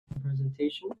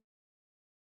presentation.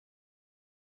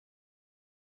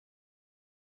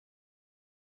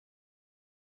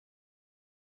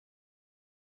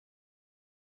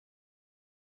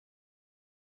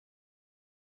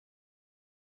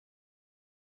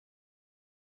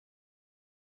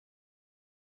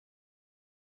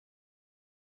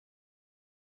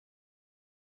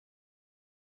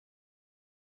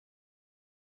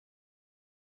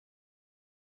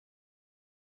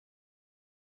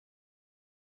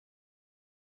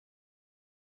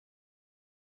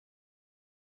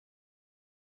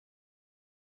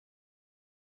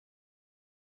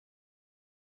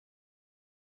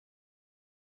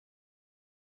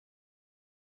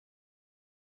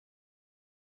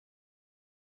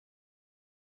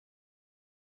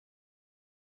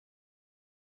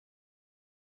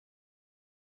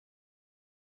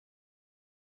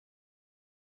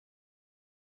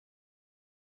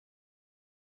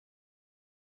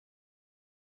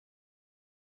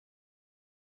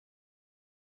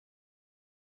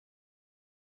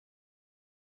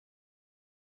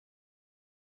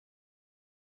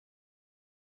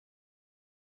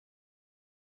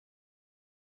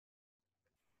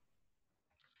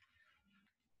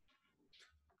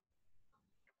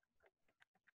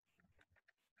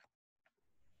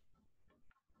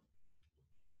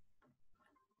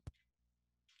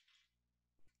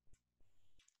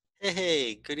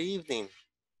 Hey, good evening.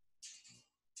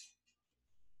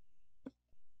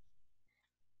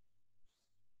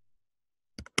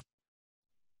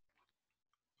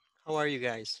 How are you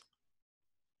guys?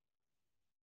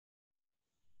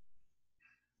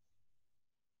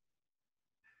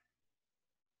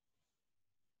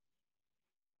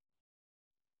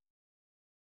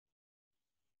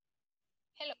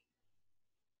 Hello.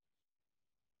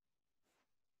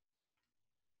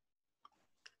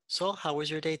 So, how was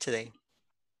your day today?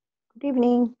 Good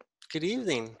evening. Good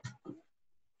evening.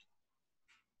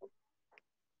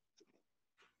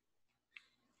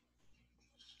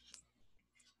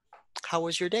 How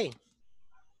was your day?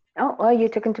 Oh, are you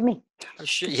talking to me?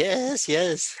 Sure. Yes,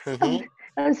 yes. I'm,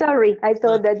 I'm sorry. I Uh,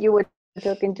 thought that you were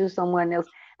talking to someone else.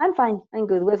 I'm fine. I'm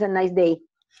good. It was a nice day.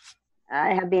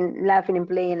 I have been laughing and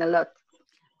playing a lot.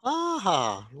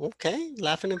 Okay.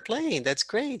 Laughing and playing. That's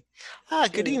great.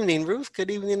 Good Yes. evening, Ruth.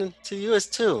 Good evening to you as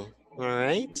too. All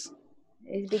right.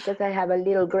 It's because I have a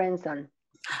little grandson. He's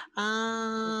so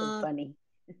Ah, funny.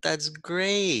 that's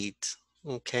great.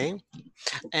 Okay.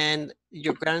 And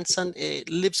your grandson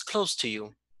lives close to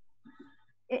you.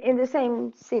 In the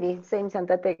same city, same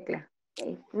Santa Tecla.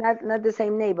 Not the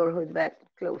same neighborhood, but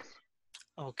close.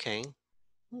 Okay.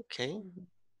 Okay. Mhm.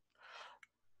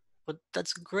 But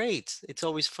that's great. It's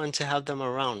always fun to have them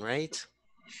around, right?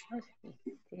 Oh,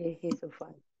 he's so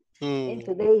fun. And Hmm.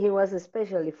 today he was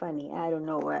especially funny. I don't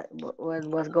know what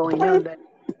was going on, but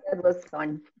that was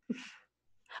fun.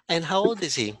 And how old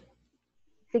is he?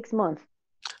 6 months.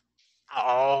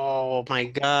 Oh my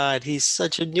God, he's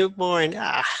such a newborn.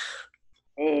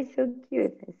 He's so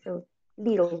cute. He's so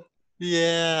little.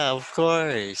 Yeah, of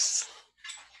course.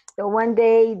 So one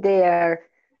day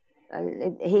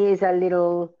he is a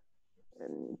little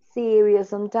serious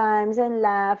sometimes and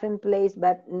laugh and plays,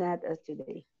 but not as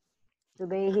today.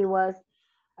 Today he was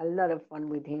a lot of fun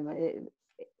with him. It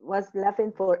was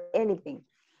laughing for anything.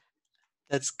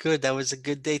 That's good. That was a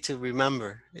good day to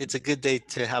remember. It's a good day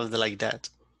to have it like that.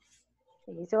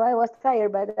 So I was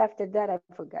tired, but after that I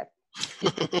forgot.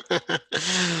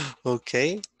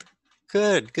 Okay,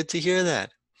 good. Good to hear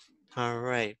that. All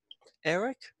right.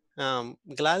 Eric,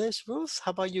 Gladys, Ruth,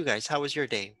 how about you guys? How was your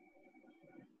day?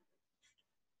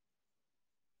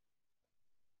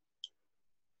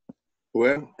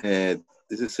 Well,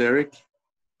 this is Eric.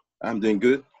 I'm doing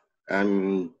good.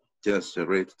 I'm just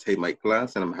ready to take my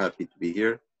class, and I'm happy to be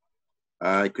here.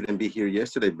 I couldn't be here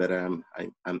yesterday, but I'm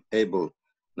able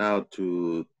now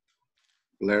to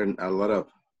learn a lot of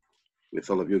with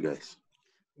all of you guys.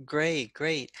 Great,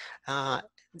 great. Uh,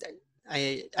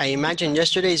 I imagine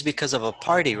yesterday is because of a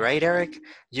party, right, Eric?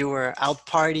 You were out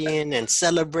partying and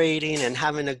celebrating and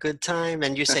having a good time,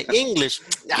 and you say English.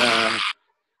 Nah,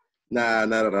 nah,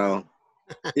 not at all.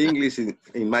 English,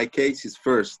 in my case, is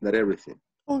first, not everything.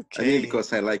 I mean, Okay.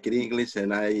 because I like it English,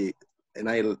 and I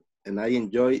and I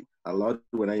enjoy a lot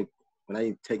when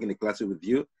I taking the classes with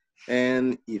you.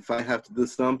 And if I have to do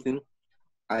something,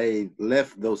 I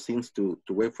left those things to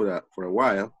wait for a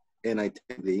while, and I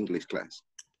take the English class.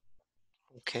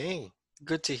 Okay.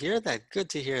 Good to hear that. Good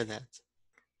to hear that.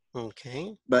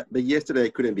 Okay. But yesterday I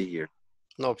couldn't be here.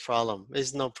 No problem.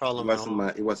 It's no problem at all.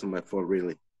 It wasn't my fault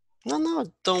really. No, no,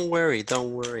 don't worry.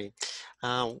 Don't worry.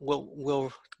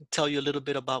 We'll tell you a little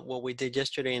bit about what we did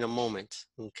yesterday in a moment.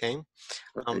 Okay.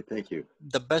 Okay, thank you.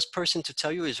 The best person to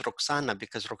tell you is Roxana,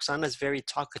 because Roxana is very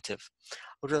talkative.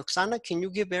 Roxana, can you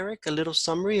give Eric a little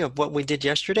summary of what we did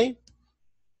yesterday?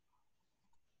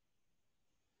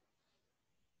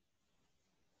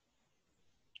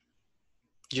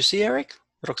 You see, Eric?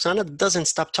 Roxana doesn't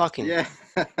stop talking. Yeah.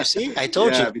 You see? I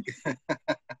told Yeah, you.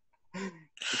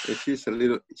 because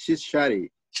she's shy.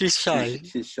 She's shy.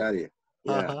 She's shy.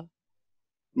 Yeah. Uh-huh.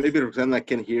 Maybe Roxana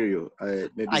can hear you. I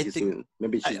think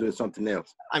Maybe she's I, doing something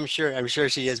else. I'm sure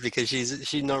she is, because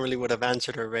she normally would have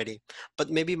answered already. But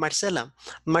maybe Marcela.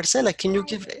 Marcela,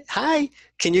 hi,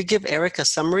 can you give Eric a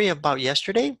summary about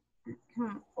yesterday?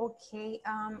 Okay,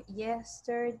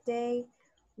 yesterday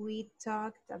we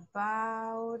talked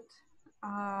about,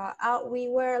 we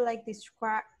were like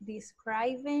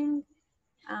describing,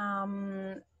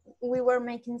 we were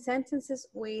making sentences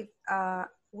with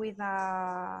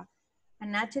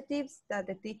an adjectives that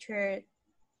the teacher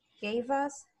gave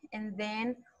us, and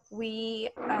then we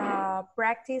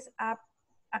practice a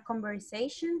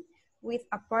conversation with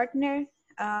a partner,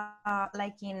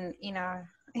 like in a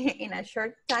in a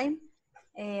short time,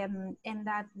 and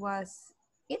that was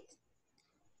it.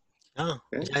 Oh,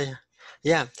 Okay.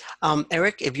 yeah.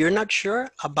 Eric, if you're not sure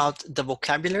about the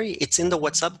vocabulary, it's in the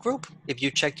WhatsApp group. If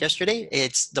you checked yesterday,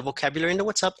 it's the vocabulary in the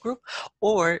WhatsApp group.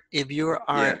 Or if you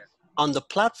are Yeah. on the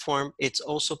platform, it's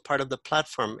also part of the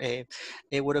platform.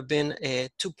 It would have been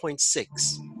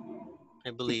 2.6,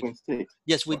 I believe. 2.6.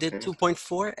 Yes, we did Okay.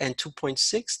 2.4 and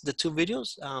 2.6, the two videos.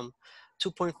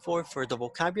 2.4 for the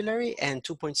vocabulary, and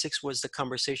 2.6 was the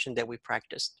conversation that we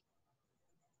practiced.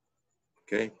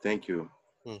 Okay. Thank you.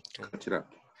 Okay. Catch it up.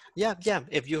 Yeah.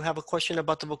 If you have a question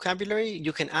about the vocabulary,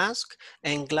 you can ask,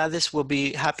 and Gladys will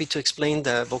be happy to explain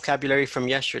the vocabulary from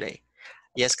yesterday.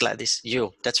 Yes, Gladys,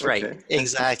 you. That's right. Okay.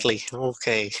 Exactly.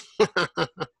 Okay.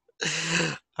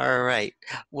 All right.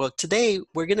 Well, today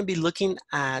we're going to be looking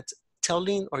at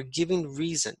telling or giving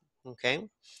reason. Okay.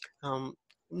 Um,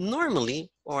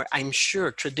 Normally, or I'm sure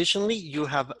traditionally, you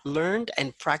have learned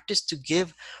and practiced to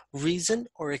give reason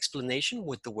or explanation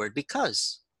with the word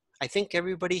because. I think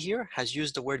everybody here has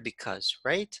used the word because,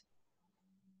 right?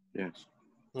 Yes.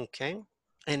 Okay.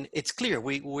 And it's clear,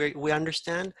 we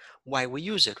understand why we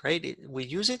use it, right? We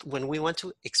use it when we want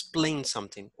to explain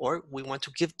something or we want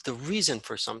to give the reason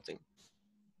for something.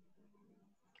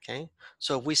 Okay.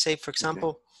 So if we say, for Okay.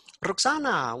 example,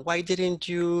 Roxana, why didn't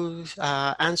you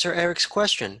answer Eric's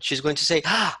question? She's going to say,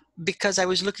 because I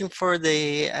was looking for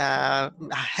the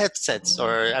headsets,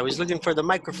 or I was looking for the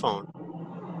microphone.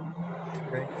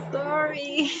 Right.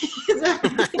 Sorry.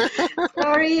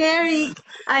 Sorry, Eric.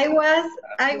 I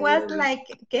was like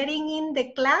getting in the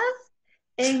class,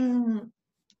 and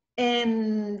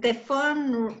the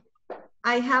phone,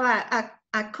 I have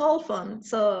a call phone,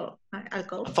 so a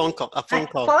call A phone call. A phone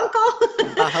call. phone call.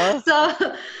 Uh-huh. So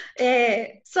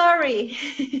sorry.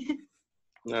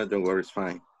 No, don't worry. It's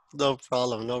fine. No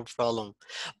problem, no problem.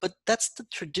 But that's the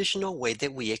traditional way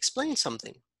that we explain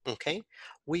something, okay?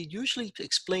 We usually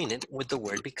explain it with the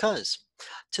word because.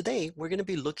 Today, we're going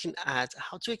to be looking at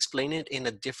how to explain it in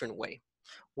a different way.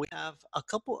 We have a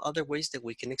couple other ways that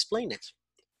we can explain it.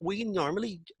 We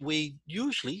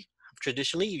usually,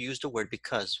 traditionally use the word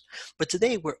because, but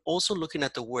today we're also looking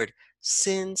at the word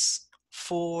since,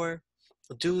 for,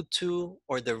 due to,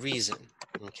 or the reason,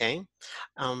 okay?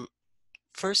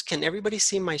 First, can everybody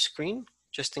see my screen,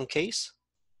 just in case?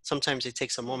 Sometimes it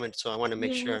takes a moment, so I want to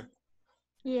make Yes, sure.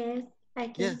 yes, I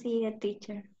Yeah. can see a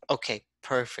teacher. Okay,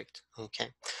 perfect. Okay.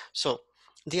 So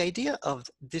the idea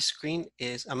of this screen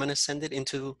is I'm going to send it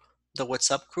into the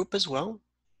WhatsApp group as well,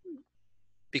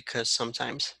 because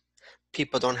sometimes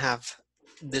people don't have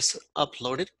this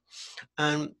uploaded.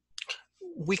 And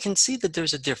we can see that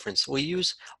there's a difference. We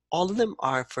use, all of them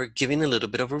are for giving a little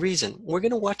bit of a reason. We're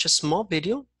going to watch a small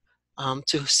video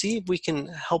to see if we can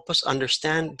help us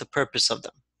understand the purpose of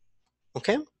them.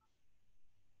 Okay?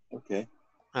 Okay.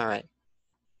 All right.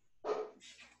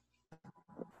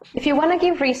 If you want to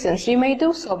give reasons, you may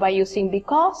do so by using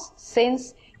because,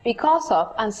 since, because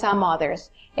of, and some others.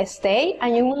 Stay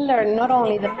and you will learn not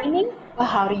only the meaning, but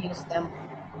how to use them.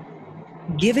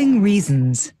 Giving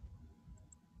reasons.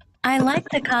 I like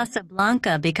the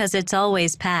Casablanca because it's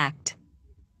always packed.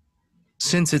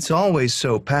 Since it's always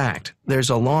so packed, there's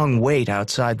a long wait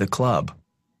outside the club.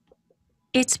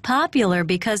 It's popular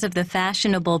because of the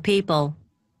fashionable people.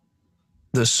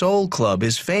 The Soul Club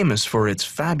is famous for its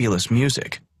fabulous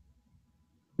music.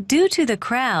 Due to the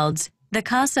crowds, the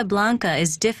Casablanca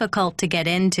is difficult to get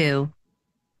into.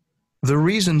 The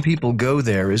reason people go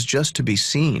there is just to be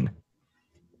seen.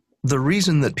 The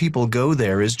reason that people go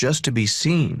there is just to be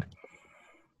seen.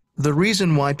 The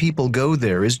reason why people go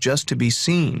there is just to be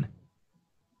seen.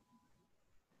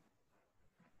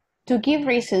 To give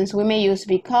reasons, we may use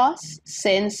because,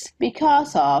 since,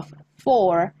 because of,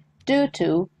 for, due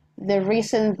to, the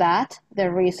reason that,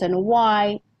 the reason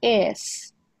why,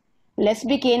 is. Let's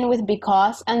begin with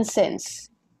because and since.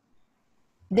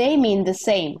 They mean the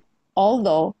same,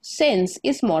 although since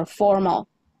is more formal.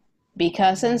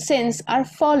 Because and since are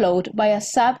followed by a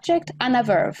subject and a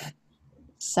verb.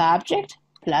 Subject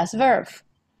plus verb.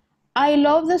 I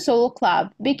love the Soul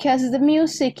Club because the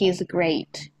music is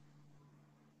great.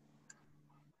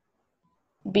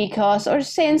 Because or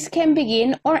since can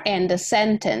begin or end a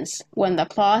sentence. When the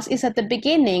clause is at the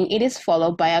beginning, it is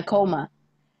followed by a comma.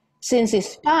 Since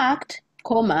it's packed,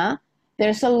 comma,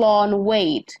 there's a long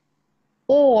wait.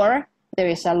 Or there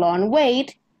is a long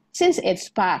wait since it's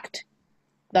packed.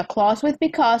 The clause with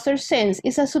because or since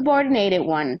is a subordinated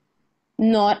one,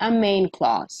 not a main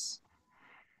clause.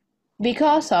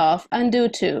 Because of and due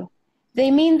to.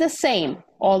 They mean the same,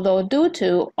 although due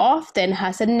to often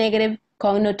has a negative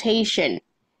connotation.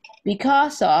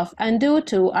 Because of and due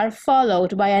to are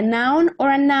followed by a noun or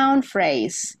a noun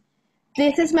phrase.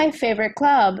 This is my favorite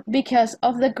club because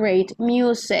of the great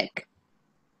music.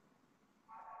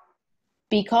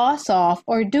 Because of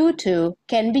or due to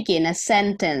can begin a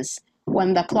sentence.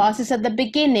 When the clause is at the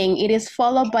beginning, it is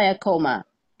followed by a comma.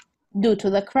 Due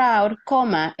to the crowd,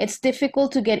 comma, it's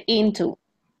difficult to get into.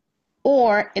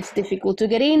 Or it's difficult to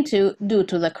get into due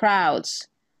to the crowds.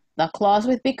 The clause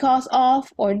with because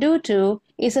of or due to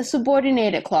is a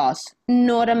subordinated clause,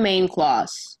 not a main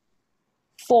clause.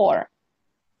 For.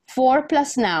 For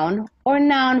plus noun or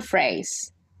noun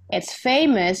phrase. It's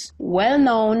famous,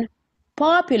 well-known,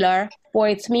 popular for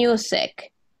its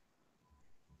music.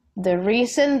 The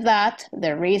reason that,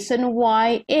 the reason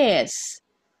why is.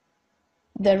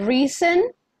 The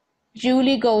reason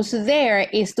Julie goes there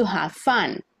is to have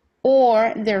fun.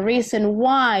 Or the reason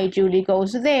why Julie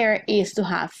goes there is to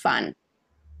have fun.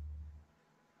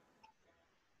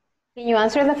 Can you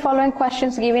answer the following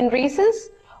questions giving reasons?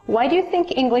 Why do you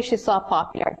think English is so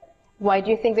popular? Why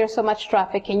do you think there's so much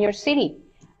traffic in your city?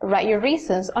 Write your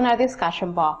reasons on our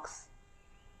discussion box.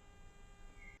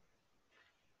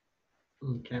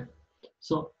 Okay,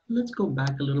 so let's go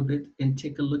back a little bit and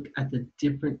take a look at the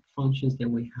different functions that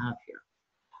we have here.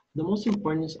 The most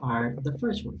important are the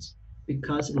first ones,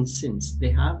 because and since. They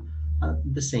have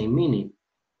the same meaning,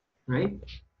 right?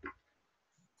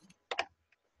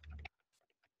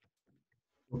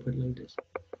 We'll put it like this.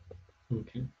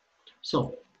 Okay,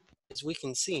 so As we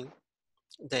can see,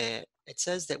 it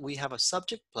says that we have a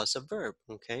subject plus a verb,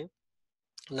 okay?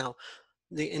 Now,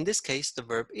 in this case, the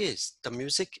verb is. The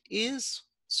music is,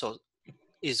 so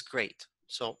is great.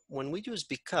 So when we use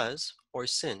because or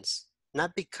since,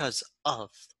 not because of,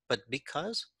 but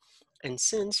because, and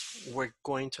since, we're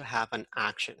going to have an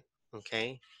action,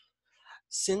 okay?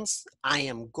 Since I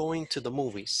am going to the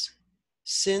movies,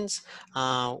 since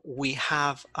we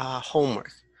have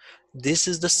homework, this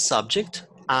is the subject,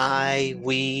 I,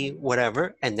 we,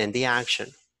 whatever, and then the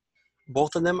action.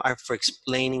 Both of them are for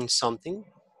explaining something,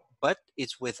 but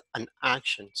it's with an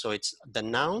action. So it's the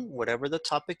noun, whatever the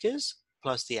topic is,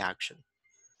 plus the action.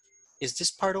 Is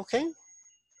this part okay?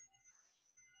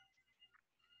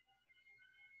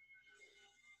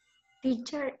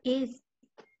 Teacher is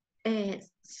a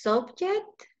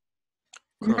subject,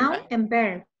 noun Correct. and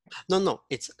verb. No,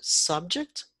 it's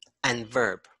subject and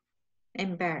verb.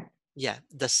 And verb. Yeah,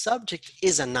 the subject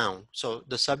is a noun. So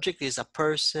the subject is a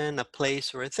person, a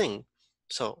place, or a thing.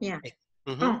 So yeah.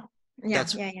 Mm-hmm. Oh,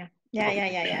 yeah,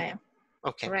 yeah.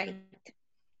 Okay. Right.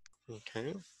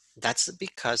 Okay. That's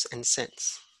because and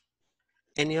since.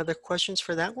 Any other questions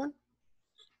for that one?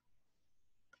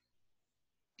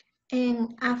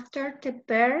 And after the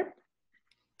verb,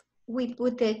 we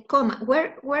put the comma.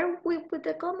 Where we put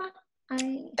the comma?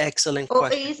 Excellent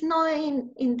question. It's not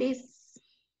in this.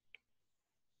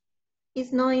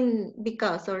 It's not in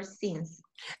because or since.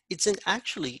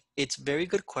 It's very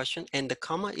good question, and the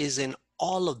comma is in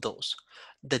all of those.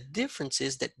 The difference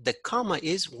is that the comma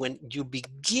is when you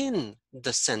begin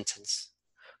the sentence.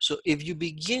 So if you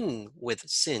begin with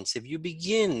since, if you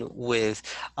begin with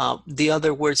the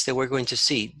other words that we're going to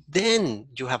see, then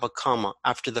you have a comma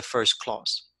after the first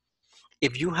clause.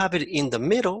 If you have it in the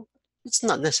middle, it's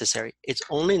not necessary. It's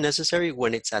only necessary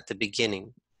when it's at the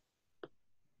beginning.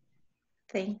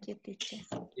 Thank you, teacher.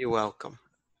 You're welcome.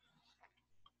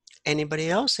 Anybody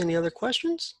else? Any other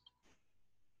questions?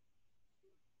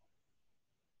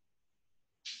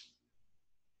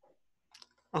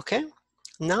 Okay,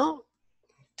 now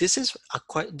this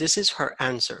is her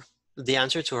answer. the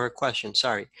answer to her question,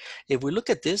 sorry. If we look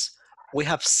at this, we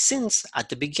have since at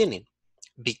the beginning.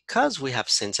 Because we have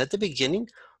since at the beginning,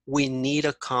 we need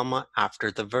a comma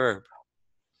after the verb.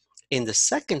 In the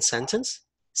second sentence,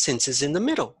 since is in the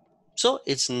middle, so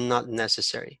it's not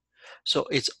necessary. So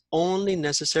it's only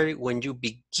necessary when you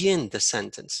begin the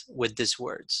sentence with these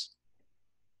words.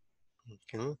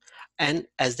 Okay. And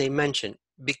as they mentioned,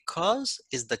 because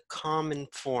is the common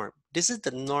form. This is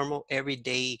the normal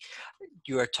everyday,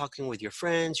 you are talking with your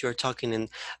friends, you're talking in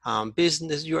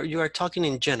business, you are talking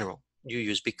in general, you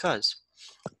use because.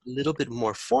 A little bit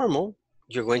more formal,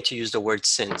 you're going to use the word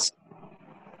since.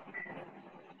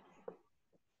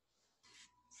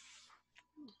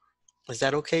 Is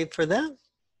that okay for that?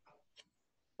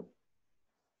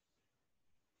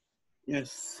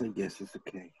 Yes, I guess it's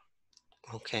okay.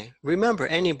 Okay. Remember,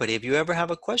 anybody, if you ever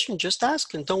have a question, just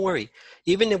ask and don't worry.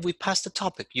 Even if we pass the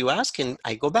topic, you ask and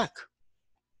I go back.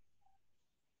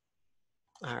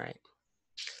 All right.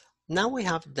 Now we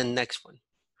have the next one.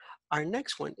 Our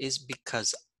next one is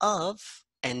because of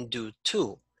and due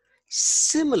to.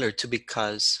 Similar to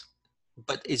because,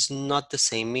 but it's not the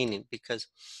same meaning, because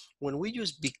when we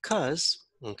use because,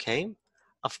 okay,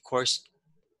 of course,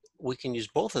 we can use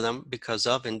both of them, because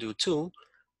of and due to.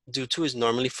 Due to is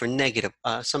normally for negative,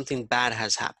 something bad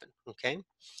has happened, okay?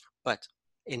 But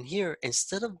in here,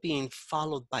 instead of being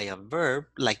followed by a verb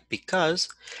like because,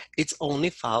 it's only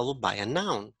followed by a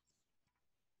noun.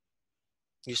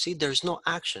 You see, there's no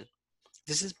action.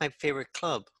 This is my favorite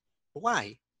club.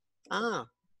 Why?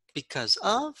 Because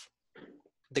of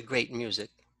the great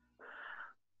music.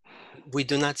 We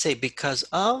do not say because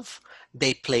of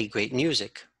they play great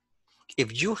music.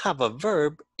 If you have a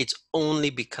verb, it's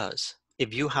only because.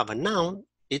 If you have a noun,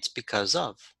 it's because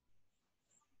of.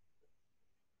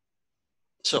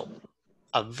 So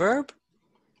a verb,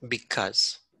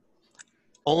 because.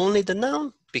 Only the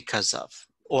noun, because of,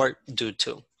 or due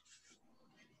to.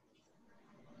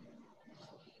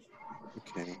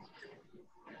 Okay.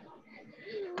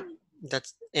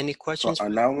 That's any So questions? a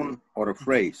noun or a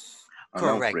phrase. A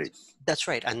noun Correct. phrase. That's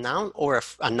right. A noun or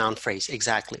a noun phrase.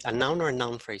 Exactly. A noun or a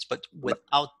noun phrase, but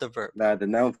without the verb. The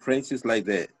noun phrase is like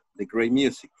the great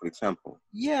music, for example.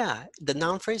 Yeah. The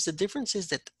noun phrase, the difference is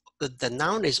that the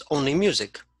noun is only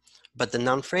music, but the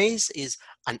noun phrase is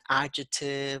an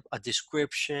adjective, a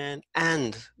description,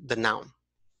 and the noun.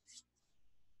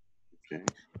 Okay.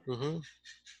 Mm-hmm.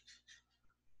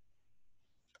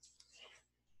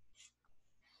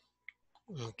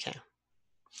 Okay.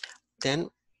 Then,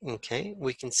 okay,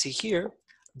 we can see here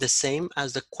the same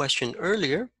as the question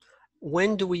earlier.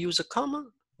 When do we use a comma?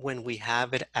 When we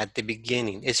have it at the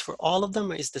beginning. It's for all of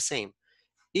them, it's the same.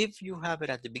 If you have it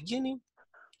at the beginning,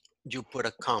 you put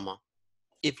a comma.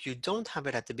 If you don't have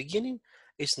it at the beginning,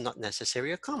 it's not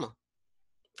necessary a comma.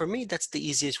 For me, that's the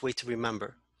easiest way to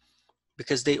remember,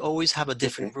 because they always have a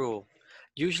different Okay. rule.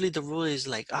 Usually the rule is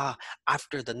like,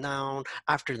 after the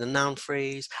noun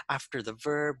phrase, after the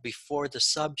verb, before the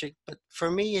subject. But for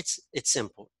me, it's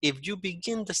simple. If you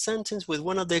begin the sentence with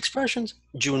one of the expressions,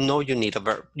 you know you need a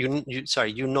verb.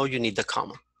 You know you need the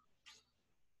comma.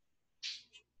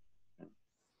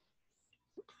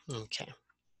 Okay.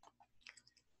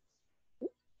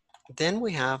 Then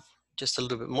we have just a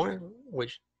little bit more,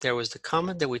 which there was the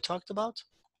comma that we talked about.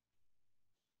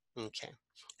 Okay.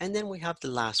 And then we have the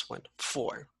last one,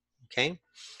 for. Okay.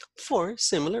 For,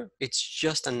 similar, it's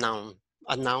just a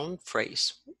noun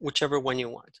phrase, whichever one you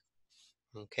want.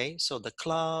 Okay, so the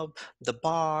club, the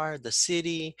bar, the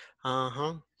city.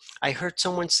 I heard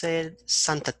someone say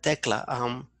Santa Tecla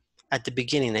at the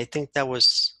beginning. I think that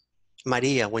was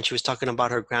Maria when she was talking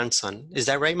about her grandson. Is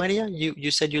that right, Maria? You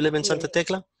said you live in Santa Yes,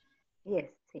 Tecla? yes,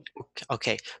 sí.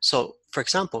 Okay, so for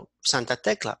example, Santa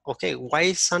Tecla. Okay, why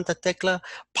is Santa Tecla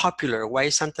popular? Why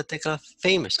is Santa Tecla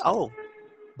famous? Oh,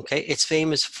 okay, it's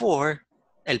famous for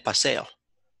El Paseo.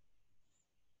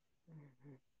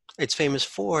 It's famous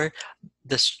for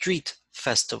the street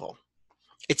festival.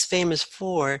 It's famous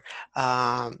for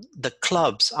the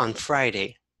clubs on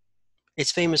Friday.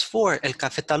 It's famous for El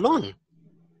Café Talón.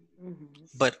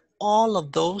 But all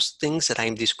of those things that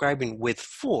I'm describing with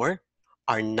for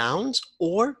are nouns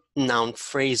or noun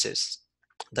phrases.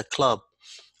 The club,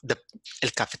 the El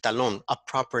Café Talón, a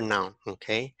proper noun,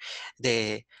 okay?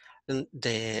 The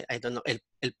I don't know,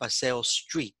 El Paseo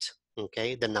Street,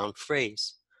 okay? The noun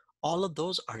phrase. All of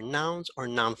those are nouns or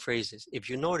noun phrases. If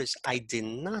you notice, I did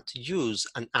not use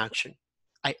an action.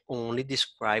 I only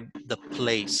describe the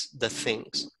place, the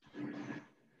things.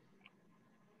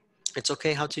 It's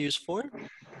okay how to use for?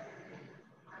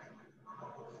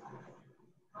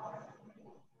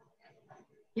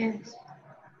 Yes.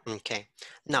 Okay.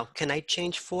 Now, can I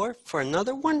change for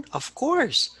another one? Of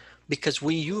course, because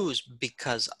we use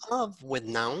because of with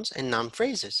nouns and noun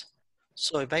phrases.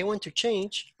 So if I want to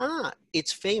change,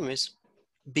 it's famous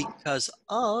because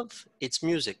of its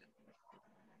music.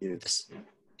 Yes. This,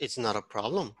 it's not a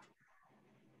problem.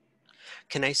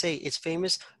 Can I say it's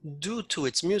famous due to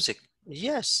its music?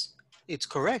 Yes, it's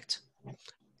correct.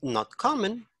 Not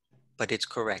common, but it's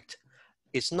correct.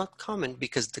 It's not common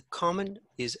because the common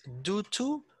is due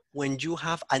to when you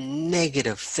have a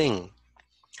negative thing.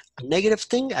 A negative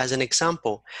thing, as an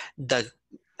example, the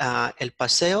el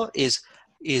paseo is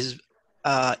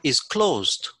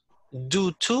closed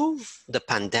due to the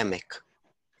pandemic.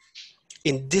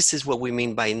 And this is what we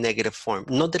mean by negative form.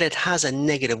 Not that it has a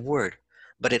negative word,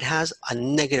 but it has a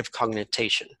negative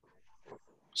connotation.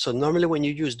 So normally when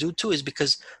you use due to is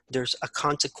because there's a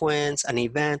consequence, an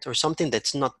event, or something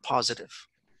that's not positive.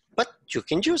 But you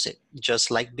can use it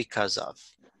just like because of.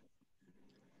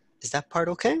 Is that part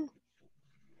okay?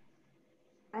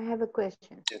 I have a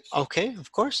question. Yes. Okay,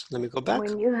 of course. Let me go back.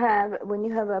 When you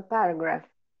have a paragraph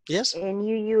Yes. and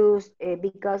you use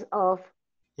because of,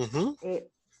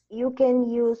 you can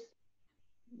use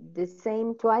the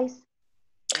same twice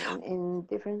in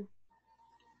different.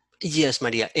 Yes,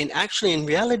 Maria. And actually, in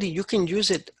reality, you can use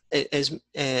it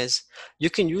as you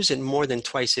can use it more than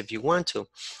twice if you want to.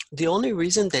 The only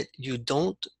reason that you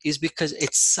don't is because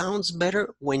it sounds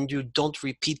better when you don't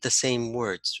repeat the same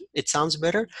words. It sounds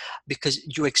better because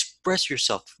you express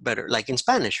yourself better, like in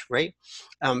Spanish, right?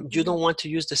 You don't want to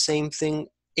use the same thing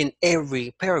in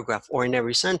every paragraph or in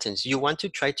every sentence. You want to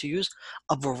try to use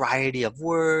a variety of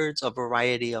words, a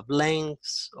variety of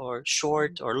lengths, or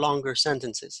short or longer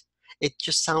sentences. It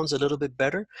just sounds a little bit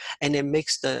better, and it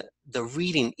makes the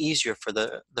reading easier for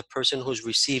the person who's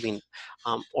receiving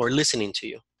or listening to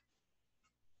you.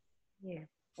 Yeah,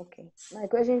 okay. My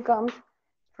question comes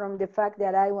from the fact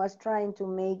that I was trying to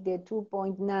make the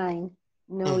 2.9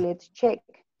 knowledge check.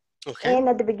 Okay. And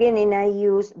at the beginning, I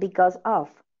used because of.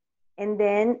 And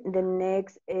then the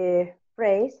next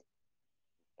phrase,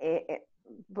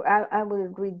 I will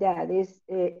read that, is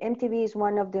MTV is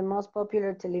one of the most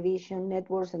popular television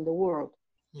networks in the world.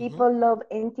 People love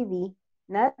MTV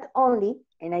not only,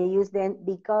 and I use them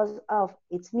because of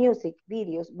its music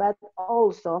videos, but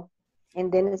also,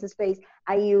 and then as a space,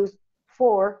 I use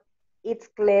for its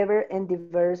clever and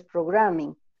diverse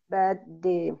programming. But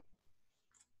the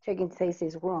checking says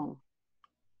is wrong.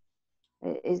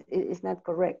 It's not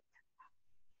correct.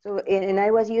 So, and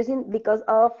I was using because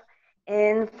of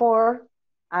and for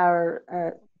are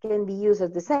can be used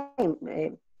as the same.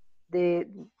 The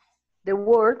the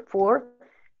word for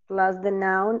plus the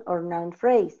noun or noun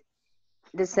phrase,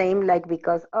 the same like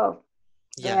because of.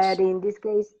 Yes. But in this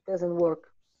case, doesn't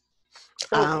work.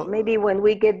 So Uh, maybe when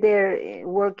we get there,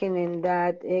 working in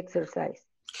that exercise.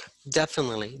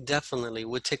 definitely.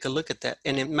 We'll take a look at that.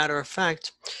 And a matter of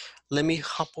fact, let me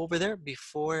hop over there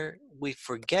before we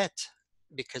forget,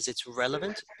 because it's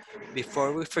relevant,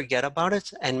 before we forget about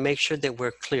it, and make sure that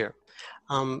we're clear.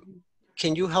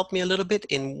 Can you help me a little bit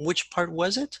in which part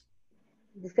was it?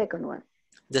 The second one.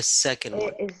 The second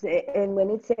one. And when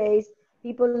it says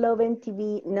people love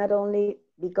MTV not only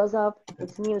because of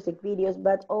its music videos,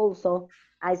 but also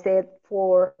I said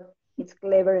for its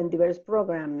clever and diverse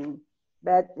programming.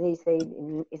 But they say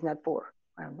it's not for.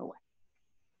 I don't know why.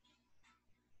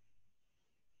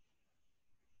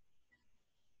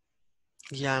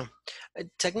 Yeah,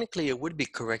 technically it would be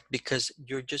correct because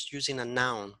you're just using a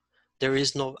noun. There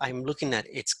is no, I'm looking at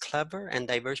it's clever and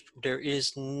diverse. There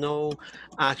is no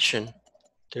action.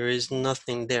 There is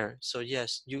nothing there. So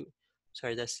yes,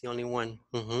 sorry, that's the only one.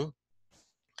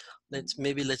 Let's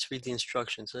read the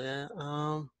instructions.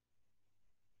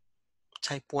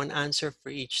 Type one answer for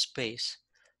each space.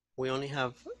 We only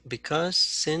have because,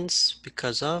 since,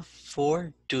 because of,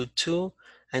 for, due to,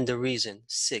 and the reason.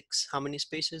 6. How many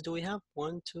spaces do we have?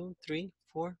 1, 2, 3,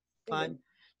 4, 5,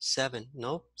 7.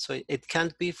 No, so it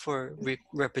can't be for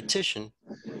repetition.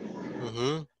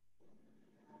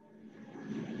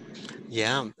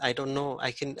 Yeah, I don't know.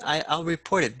 I'll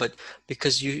report it, but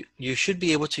because you should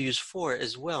be able to use for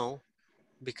as well,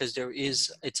 because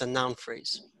it's a noun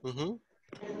phrase.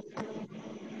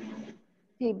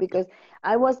 See, because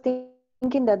I was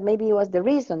thinking that maybe it was the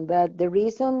reason, but the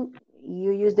reason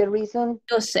you use the reason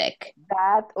Music.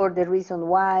 that or the reason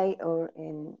why or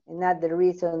and not the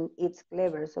reason it's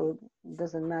clever, so it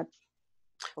doesn't match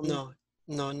for me.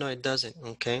 No, it doesn't.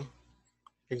 Okay.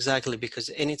 Exactly, because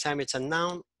anytime it's a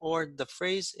noun or the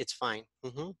phrase, it's fine.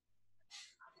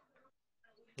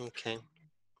 Okay,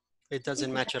 it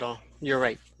doesn't match at all. You're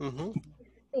right.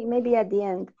 See, maybe at the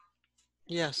end,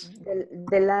 Yes.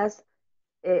 the last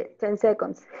 10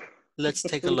 seconds. Let's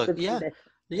take a We look. could do that.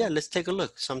 Yeah, let's take a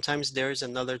look. Sometimes there's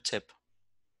another tip.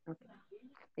 Okay.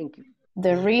 Thank you.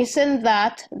 The reason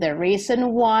that, the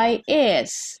reason why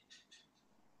is.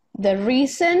 The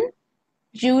reason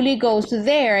Julie goes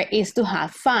there is to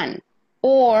have fun.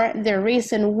 Or the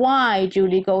reason why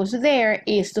Julie goes there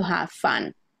is to have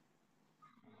fun.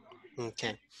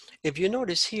 Okay. If you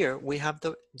notice here, we have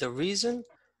the reason,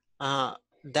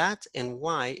 that and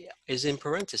why is in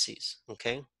parentheses,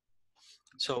 okay?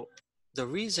 So the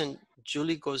reason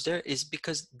Julie goes there is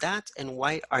because that and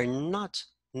why are not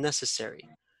necessary.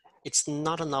 It's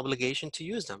not an obligation to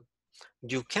use them.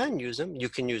 You can use them. You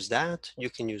can use that. You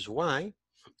can use why,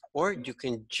 or you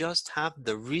can just have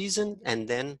the reason and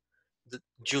then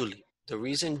Julie. The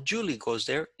reason Julie goes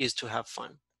there is to have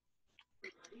fun.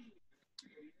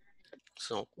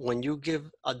 So when you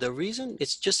give the reason,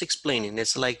 it's just explaining.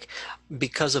 It's like,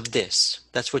 because of this.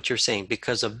 That's what you're saying.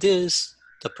 Because of this,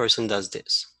 the person does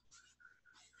this.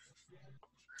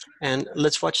 And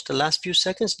let's watch the last few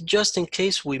seconds, just in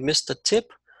case we missed a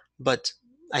tip. But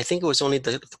I think it was only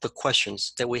the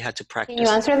questions that we had to Can you practice.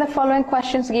 answer the following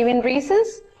questions giving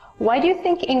reasons? Why do you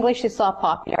think English is so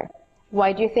popular?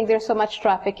 Why do you think there's so much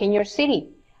traffic in your city?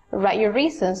 Write your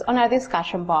reasons on our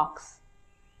discussion box.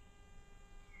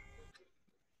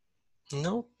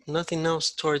 No, nothing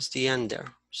else towards the end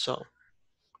there. So,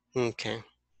 okay.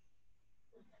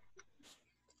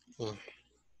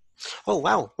 Oh,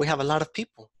 wow, we have a lot of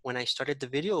people. When I started the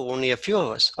video, only a few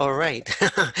of us. All right.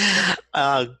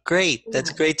 Great.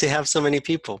 That's great to have so many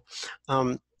people.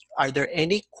 Are there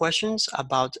any questions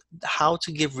about how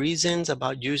to give reasons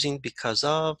about using because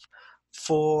of,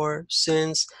 for,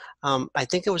 since? I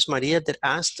think it was Maria that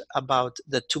asked about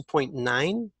the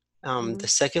 2.9, the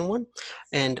second one.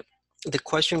 And the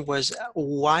question was,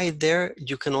 why there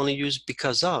you can only use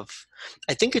because of?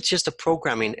 I think it's just a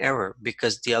programming error,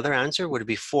 because the other answer would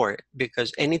be for,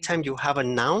 because anytime you have a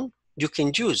noun, you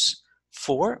can use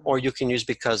for or you can use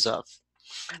because of.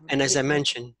 And as I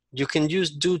mentioned, you can use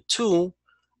due to,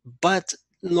 but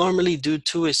normally due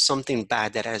to is something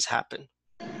bad that has happened.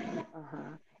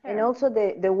 And also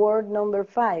the word number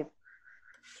 5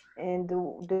 and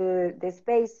the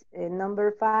space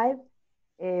number 5.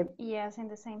 Yes, in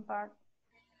the same part.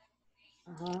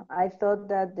 I thought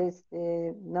that this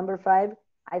number 5,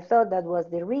 I thought that was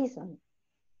the reason.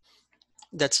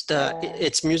 That's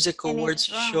it's musical words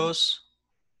shows.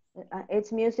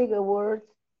 It's music awards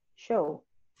show.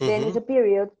 Then it's a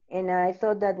period, and I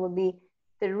thought that would be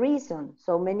the reason.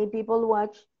 So many people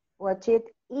watch it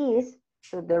is,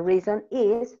 so the reason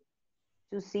is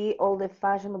to see all the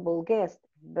fashionable guests,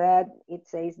 but it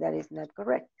says that is not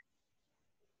correct.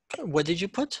 What did you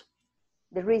put?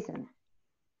 The reason.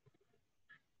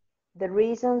 The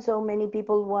reason so many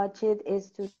people watch it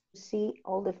is to see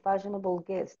all the fashionable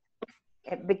guests.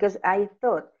 Because I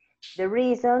thought the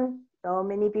reason so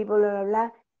many people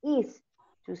is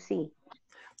to see.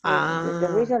 So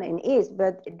the reason is,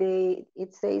 but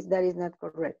it says that is not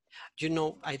correct. You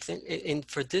know, I think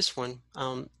for this one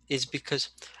is because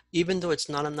even though it's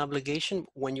not an obligation,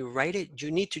 when you write it,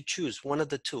 you need to choose one of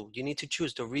the two. You need to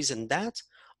choose the reason that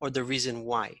or the reason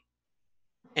why.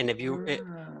 And if you,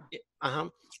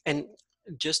 and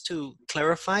just to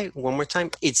clarify one more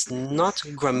time, it's not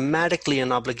grammatically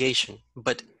an obligation,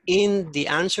 but in the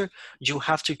answer, you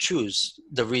have to choose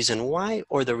the reason why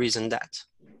or the reason that.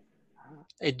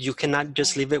 You cannot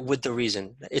just leave it with the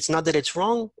reason. It's not that it's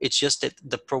wrong, it's just that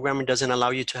the programmer doesn't allow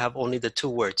you to have only the two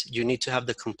words. You need to have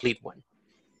the complete one.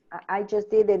 I just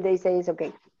did it, they say it's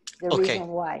okay. The reason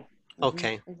why.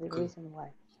 Okay. It's the reason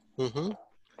why.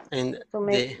 And so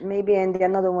maybe and the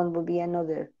another one would be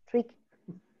another trick.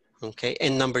 Okay,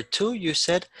 and number 2, you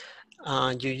said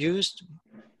you used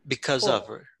because of.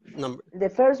 The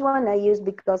first one I used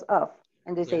because of,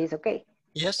 and they say it's okay.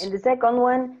 Yes. And the second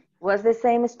one was the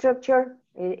same structure.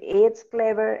 It's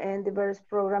clever and diverse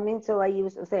programming. So I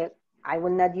said, I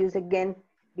will not use again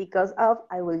because of,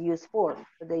 I will use for.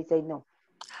 But they say no.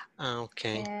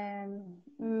 Okay.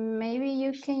 Maybe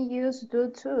you can use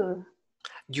due to.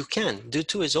 You can. Due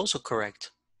to is also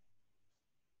correct.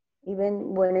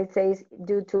 Even when it says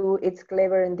due to its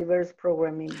clever and diverse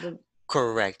programming.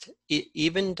 Correct.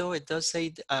 Even though it does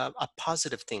say a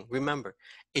positive thing, remember,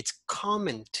 it's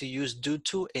common to use due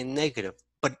to in negative,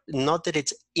 but not that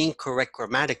it's incorrect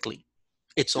grammatically.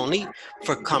 It's only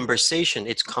for conversation.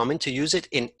 It's common to use it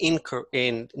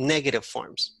in negative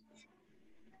forms.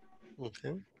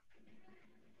 Okay.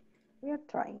 We are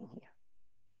trying here.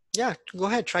 Yeah, go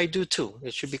ahead. Try due to.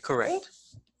 It should be correct.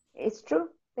 It's true.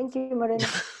 Thank you, Morena.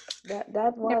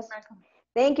 that was.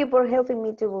 Thank you for helping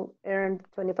me to earn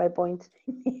 25 points.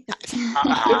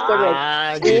 It's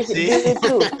correct. You Is see? due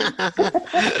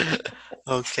to.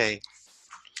 Okay.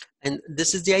 And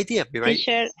this is the idea, right?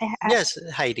 Teacher, Yes,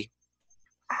 Heidi.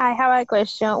 I have a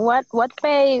question. What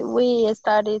pay we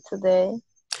study today?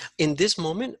 In this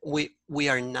moment, we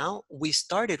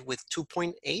started with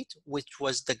 2.8, which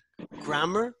was the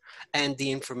grammar and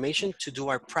the information to do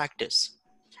our practice.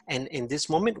 And in this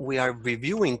moment, we are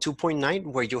reviewing 2.9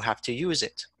 where you have to use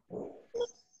it.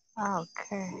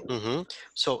 Okay.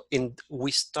 So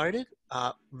we started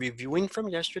reviewing from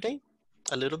yesterday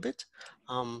a little bit.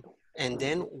 And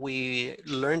then we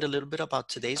learned a little bit about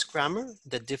today's grammar,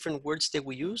 the different words that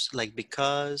we use, like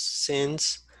because,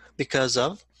 since, because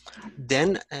of.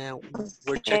 Then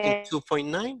we're checking Okay.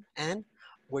 2.9 and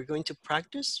we're going to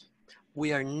practice.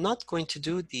 We are not going to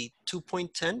do the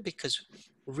 2.10 because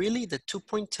really the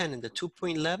 2.10 and the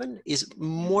 2.11 is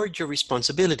more your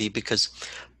responsibility, because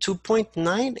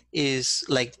 2.9 is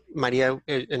like Maria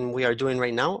and we are doing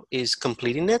right now is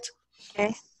completing it.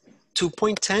 Okay.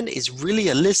 2.10 is really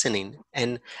a listening,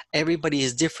 and everybody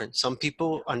is different. Some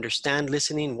people understand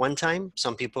listening one time,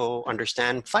 some people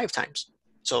understand 5 times.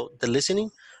 So the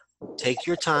listening, take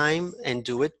your time and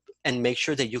do it and make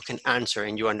sure that you can answer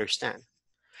and you understand.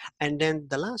 And then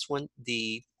the last one,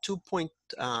 the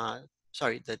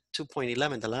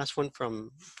 2.11, the last one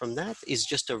from that is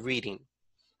just a reading.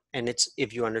 And it's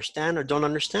if you understand or don't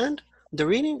understand the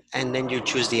reading, and then you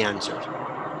choose the answer.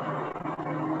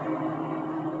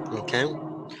 Okay.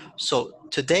 So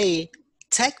today,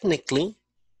 technically,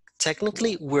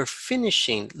 we're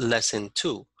finishing lesson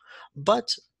 2,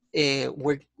 but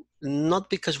we're not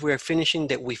because we're finishing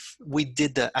that we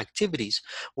did the activities.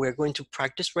 We're going to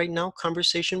practice right now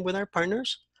conversation with our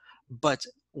partners, but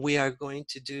we are going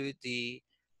to do the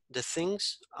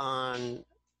things on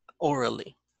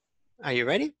orally. Are you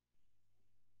ready?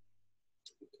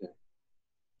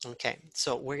 Okay,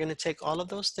 so we're going to take all of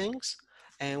those things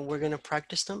and we're going to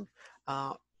practice them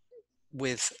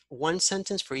with one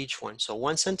sentence for each one. So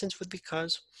one sentence with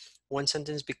because, one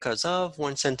sentence because of,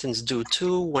 one sentence due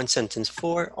to, one sentence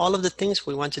for, all of the things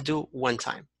we want to do one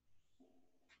time.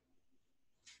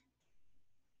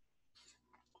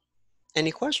 Any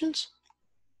questions?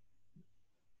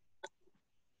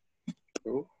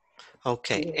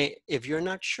 Okay, if you're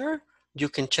not sure, you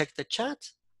can check the chat.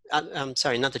 I'm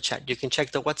sorry, not the chat. You can check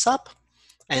the WhatsApp.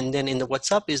 And then in the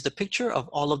WhatsApp is the picture of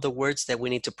all of the words that we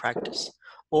need to practice.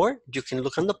 Or you can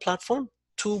look on the platform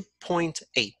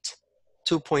 2.8.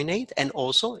 2.8 and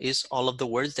also is all of the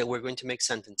words that we're going to make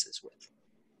sentences with.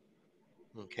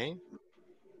 Okay.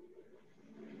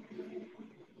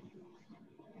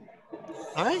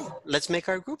 All right, let's make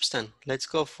our groups then. Let's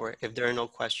go for it if there are no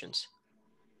questions.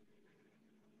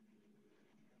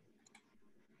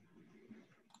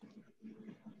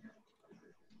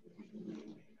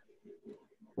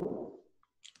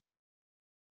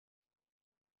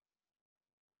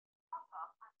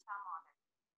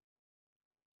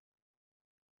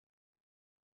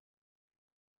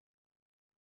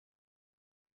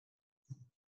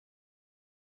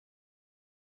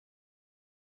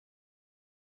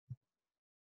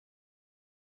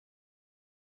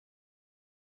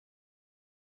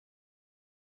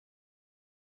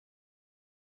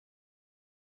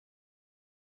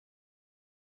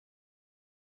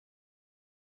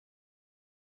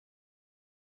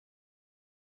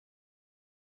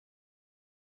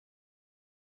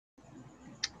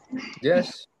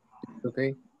 Yes,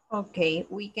 okay. Okay,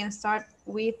 we can start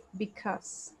with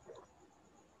because.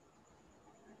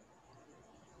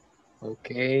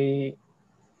 Okay.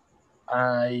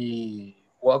 I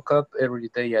woke up every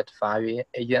day at 5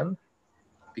 a.m.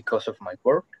 because of my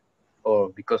work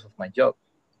or because of my job.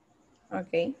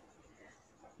 Okay.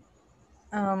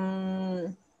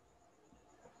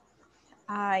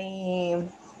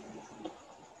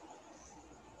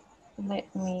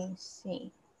 Let me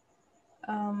see.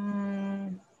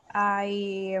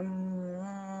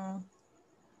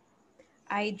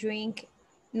 I drink,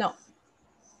 no.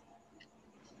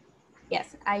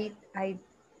 Yes, I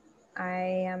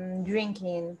am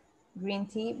drinking green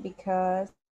tea because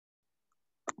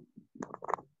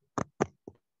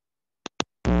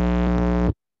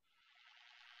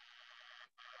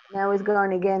Now it's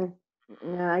gone again.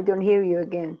 No, I don't hear you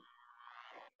again.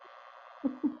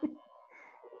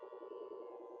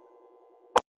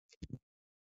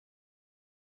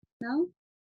 Now?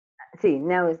 See,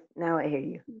 now I hear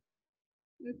you.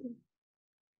 Okay.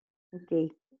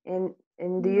 Okay. And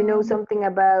do you know something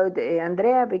about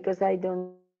Andrea? Because I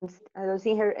don't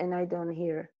see her and I don't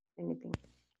hear anything.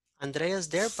 Andrea's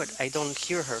there, but I don't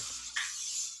hear her.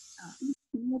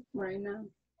 Not right now.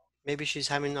 Maybe she's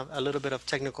having a little bit of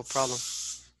technical problem.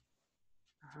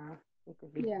 It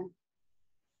could be. Yeah.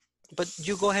 But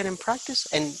you go ahead and practice,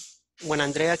 and when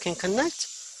Andrea can connect,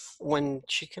 when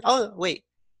she can. Oh, wait,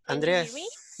 Can you Andrea. hear me?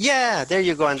 Yeah, there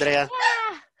you go, Andrea.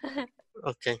 Yeah.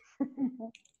 Okay.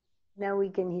 Now we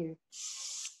can hear.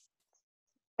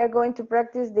 We are going to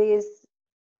practice this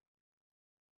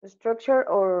structure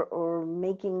or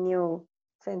making new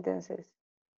sentences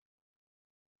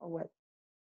or what?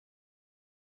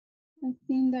 I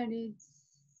think that it's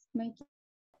making.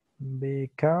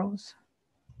 Because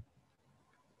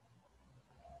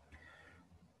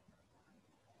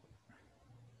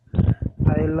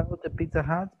I love the Pizza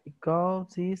Hut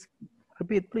because it's,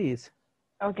 repeat please.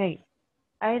 Okay,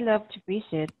 I love to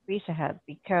visit Pizza Hut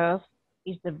because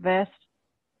it's the best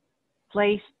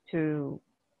place to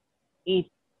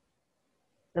eat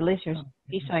delicious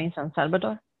pizza in San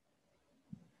Salvador.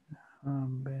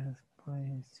 Best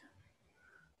place.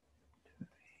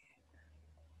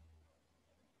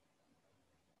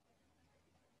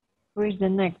 Where's the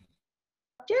next?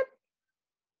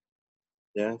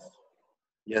 Yes.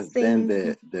 Yes. Same.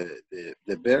 Then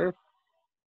the verb.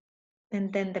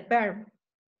 And then the verb.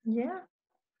 Yeah.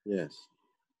 Yes.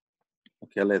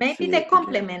 Okay. Let's Maybe see the it again.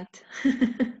 complement.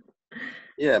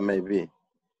 Yeah, maybe.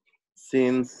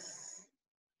 Since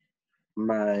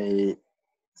my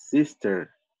sister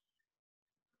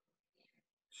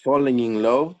falling in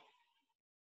love,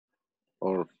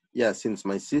 or yeah, since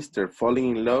my sister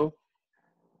falling in love,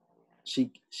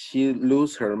 she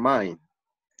lose her mind.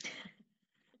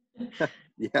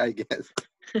 Yeah, I guess.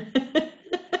 My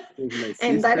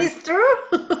And that sister. is true.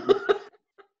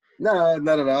 No,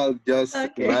 not at all. Just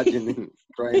Okay. imagining,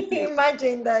 trying to.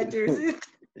 Imagine that your sister.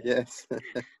 Yes.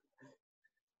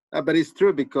 But it's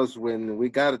true because when we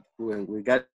got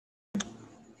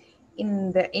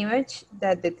In the image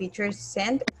that the teacher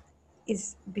sent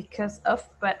is because of,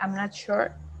 but I'm not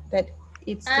sure that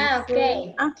it's different.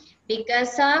 Okay.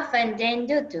 Because of and then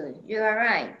due to. You are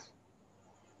right.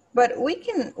 But we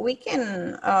can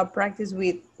practice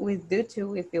with due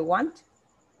to if you want.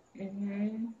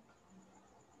 Mm-hmm.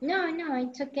 No,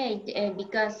 it's okay.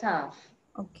 Because of.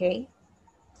 Okay.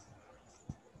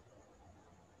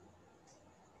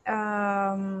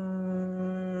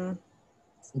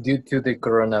 Due to the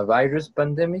coronavirus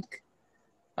pandemic,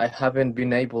 I haven't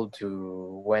been able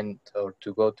to went or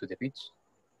to go to the beach.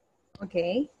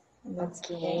 Okay.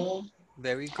 Okay.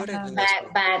 Very good, Uh-huh. Ernesto.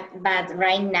 But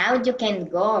right now you can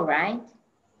go, right?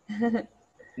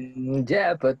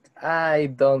 Yeah, but I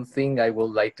don't think I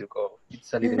would like to go.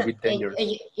 It's a little bit dangerous.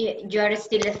 You are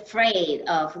still afraid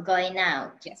of going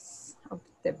out. Yes, of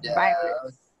the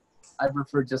virus. I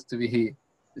prefer just to be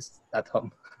at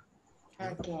home.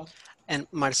 Okay. And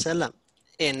Marcela,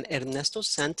 in Ernesto's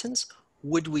sentence,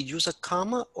 would we use a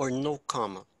comma or no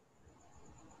comma?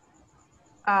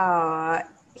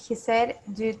 He said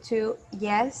due to,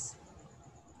 yes,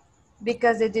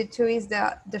 because the due to is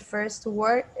the first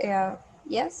word.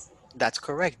 Yes. That's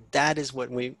correct. That is what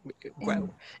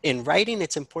in writing,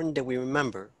 it's important that we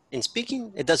remember. In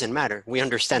speaking, it doesn't matter. We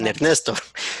understand Ernesto.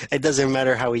 It doesn't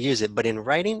matter how we use it. But in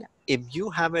writing, if you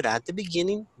have it at the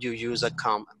beginning, you use a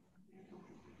comma.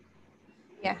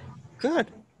 Yeah.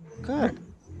 Good. Good.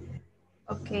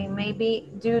 Okay,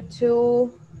 maybe due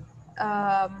to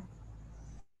A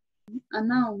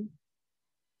noun.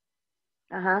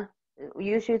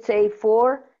 You should say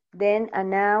for, then a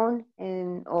noun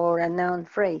or a noun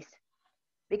phrase.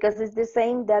 Because it's the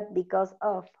same that because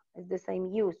of. It's the same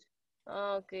use.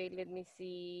 Okay, let me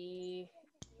see.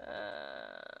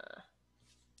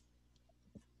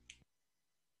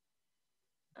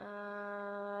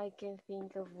 I can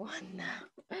think of one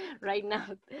now. Right now.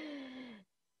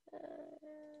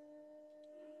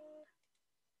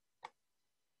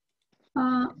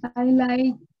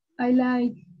 I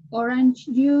like orange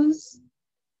juice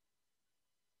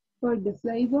for the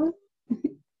flavor.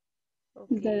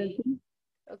 Is that Okay. okay?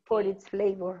 For its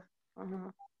flavor.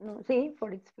 No, see,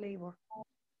 for its flavor.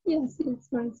 Yes, yes,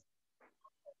 for its.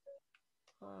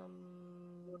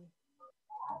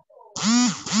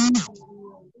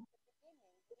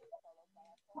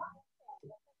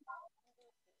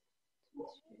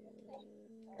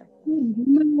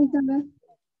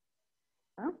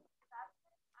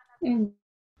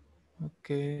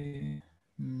 Okay.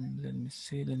 Let me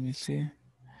see. Let me see.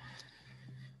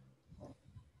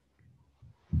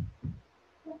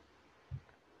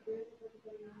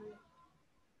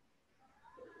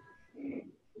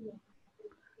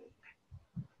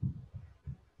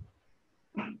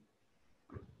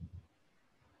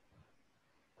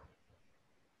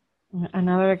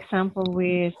 Another example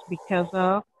with because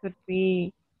of could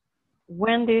be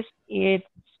when this is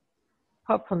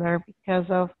popular because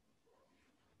of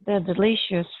the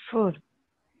delicious food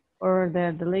or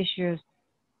the delicious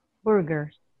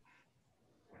burgers.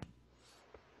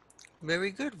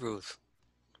 Very good, Ruth.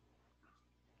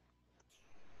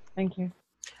 Thank you.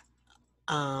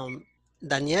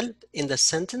 Daniel, in the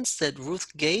sentence that Ruth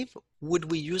gave,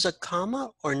 would we use a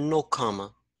comma or no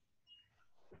comma?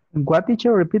 What,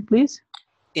 teacher? Repeat, please.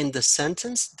 In the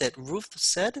sentence that Ruth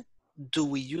said, do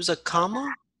we use a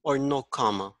comma or no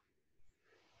comma?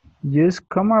 Use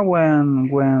comma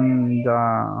when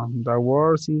the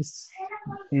word is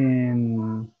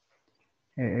in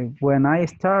when I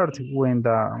start the word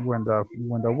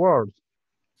when the word.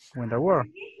 For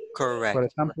Correct.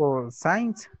 example,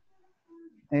 science.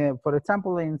 For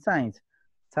example, in science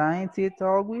is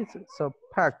always so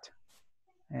packed.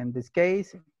 In this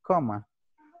case, comma.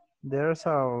 There's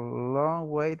a long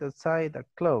wait outside the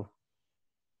club.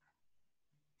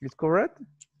 Is correct?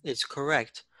 It's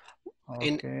correct.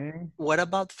 Okay. What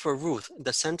about for Ruth?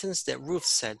 The sentence that Ruth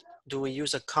said, do we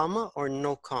use a comma or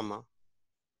no comma?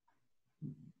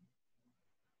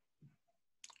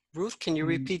 Ruth, can you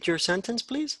repeat your sentence,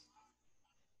 please?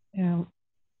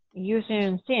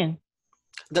 Using sin.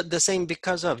 The same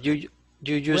because of. You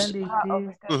use.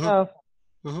 Because of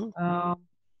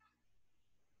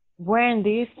when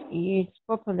this is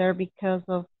popular because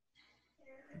of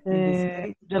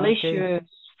the delicious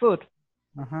food.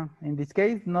 In this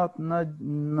case, not.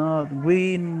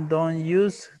 We don't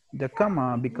use the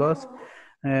comma because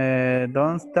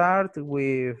don't start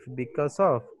with because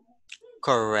of.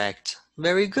 Correct.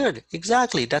 Very good.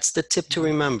 Exactly. That's the tip to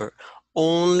remember.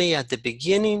 Only at the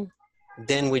beginning,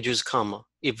 then we use comma.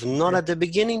 If not at the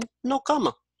beginning, no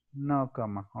comma. No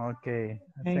comma. Okay.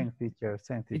 Thanks, teacher.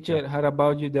 Thanks, Teacher, how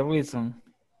about you the reason?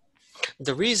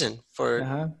 The reason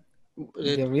for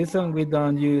the reason we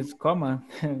don't use comma.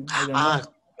 I don't know.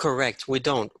 Correct. We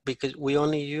don't, because we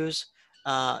only use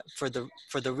for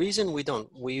the reason we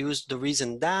don't. We use the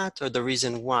reason that or the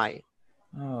reason why.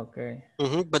 Oh, okay.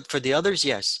 But for the others,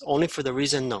 yes. Only for the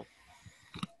reason, no.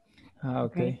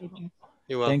 Okay.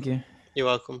 You're welcome. Thank you. You're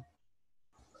welcome.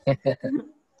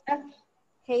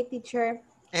 Hey, teacher.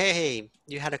 Hey,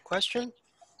 you had a question?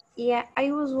 Yeah,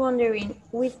 I was wondering,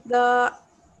 with the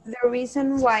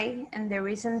reason why and the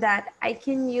reason that, I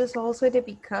can use also the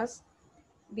because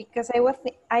I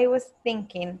was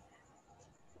thinking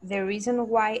the reason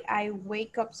why I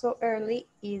wake up so early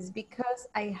is because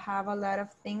I have a lot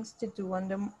of things to do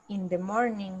in the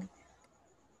morning.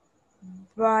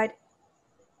 But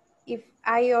if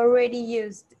I already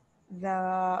used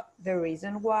the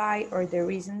reason why or the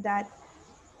reason that,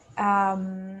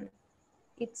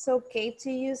 it's okay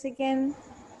to use again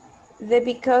the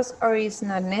because, or is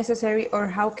not necessary, or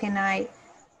how can I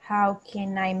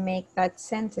make that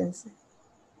sentence?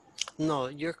 No,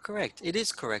 you're correct. It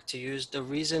is correct to use the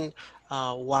reason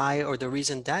why or the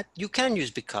reason that. You can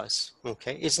use because.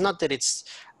 Okay, it's not that it's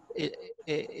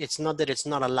not that it's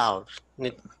not allowed.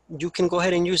 You can go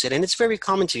ahead and use it, and it's very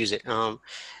common to use it.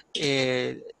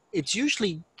 It's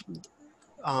usually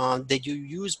that you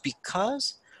use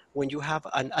because when you have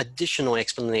an additional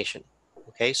explanation.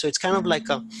 Okay, so it's kind of like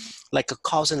a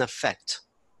cause and effect.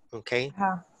 Okay,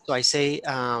 so I say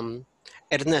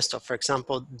Ernesto, for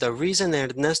example, the reason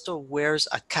Ernesto wears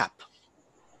a cap.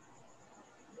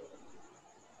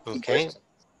 Okay,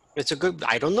 it's a good.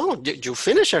 I don't know. Did you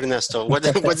finish, Ernesto?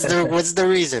 What's the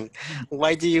reason?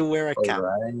 Why do you wear a All cap?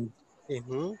 right.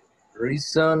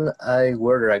 Reason I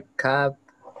wear a cap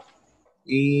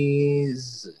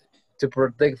is to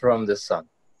protect from the sun.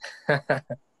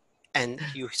 And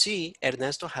you see,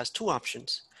 Ernesto has two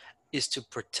options: is to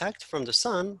protect from the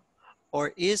sun,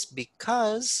 or is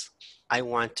because I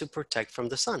want to protect from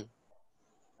the sun.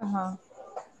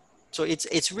 So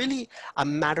it's really a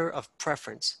matter of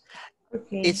preference.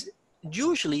 Okay. It's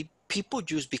usually people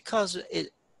use because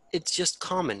it's just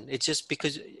common. It's just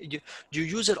because you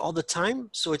use it all the time,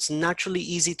 so it's naturally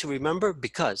easy to remember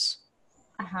because.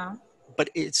 But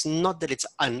it's not that it's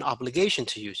an obligation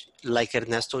to use, like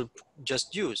Ernesto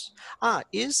just used.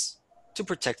 Is to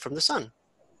protect from the sun.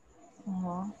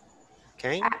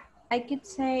 Okay. I could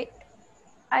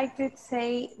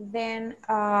say then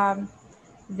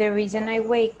the reason I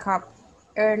wake up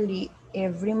early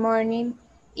every morning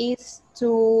is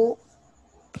to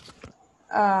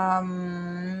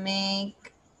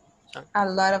make a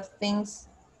lot of things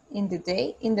in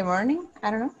the morning.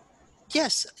 I don't know.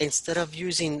 Yes, instead of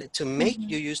using to make,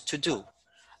 you use to do.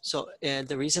 So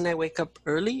the reason I wake up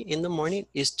early in the morning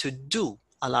is to do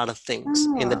a lot of things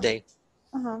in the day.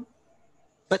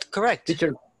 But correct.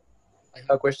 Teacher, I have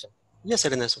a question. Yes,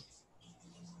 Ernesto.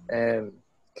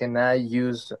 Can I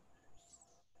use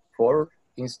for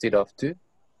instead of to?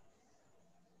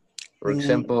 For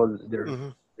example, Mm-hmm.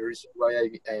 the reason why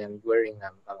I am wearing a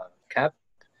cap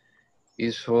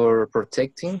is for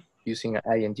protecting using an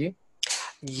ing.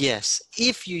 Yes,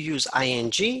 if you use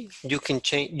ing, you can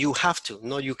change. You have to.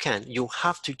 No, you can. You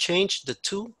have to change the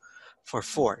to for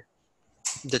for.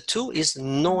 The to is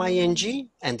no ing,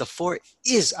 and the for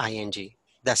is ing.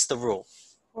 That's the rule.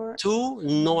 To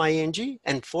no ing,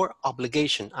 and for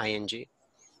obligation ing.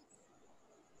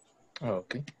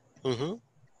 Okay. Mm-hmm.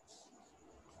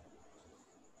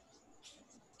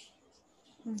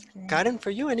 Okay. Karen, for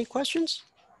you, any questions?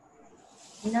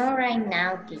 No, right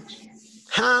now, teacher.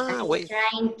 Wait.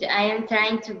 I am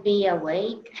trying to be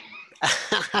awake.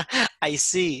 I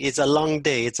see. It's a long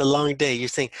day. It's a long day. You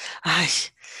think,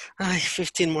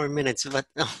 15 more minutes, but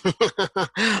I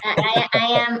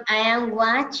am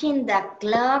watching the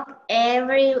clock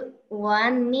every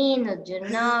 1 minute,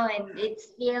 and it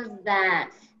feels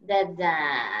that the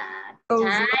Oh,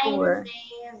 time slower. is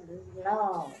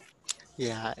slow.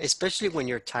 yeah, especially when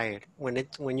you're tired.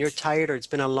 When you're tired or it's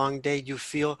been a long day, you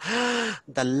feel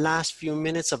the last few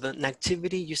minutes of an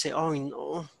activity. You say, "Oh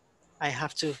no, I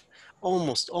have to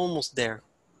almost there."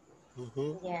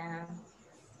 Mm-hmm. Yeah.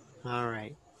 All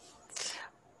right.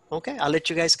 Okay, I'll let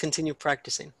you guys continue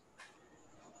practicing.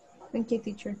 Thank you,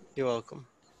 teacher. You're welcome.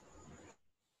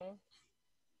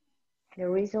 The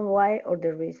reason why or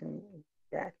the reason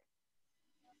that?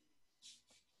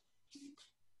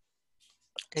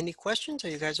 Any questions? Are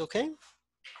you guys okay?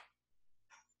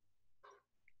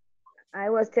 I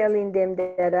was telling them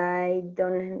that I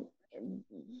don't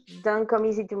come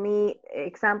easy to me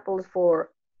examples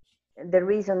for the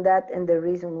reason that and the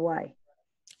reason why.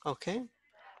 Okay.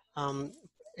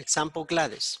 Example,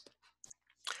 Gladys.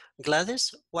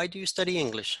 Gladys, why do you study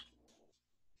English?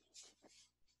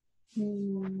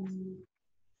 Hmm.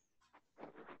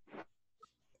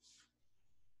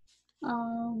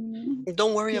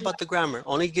 Don't worry about the grammar.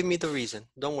 Only give me the reason.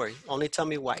 Don't worry. Only tell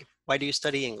me why. Why do you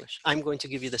study English? I'm going to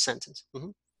give you the sentence. Mm-hmm.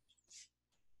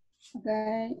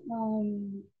 Okay.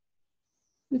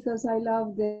 Because I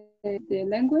love the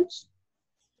language.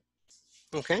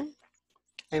 Okay.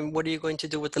 And what are you going to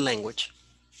do with the language?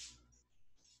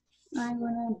 I'm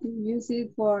gonna use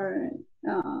it for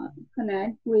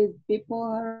connect with people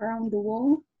around the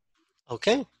world.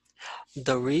 Okay.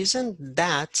 The reason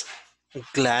that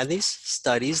Gladys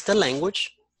studies the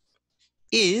language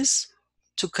is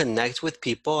to connect with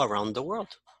people around the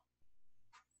world.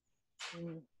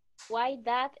 Why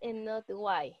that and not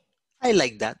why? I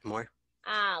like that more.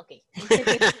 Okay.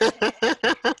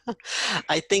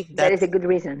 I think that is a good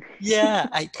reason. Yeah,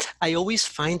 I always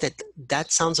find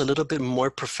that sounds a little bit more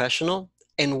professional,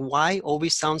 and why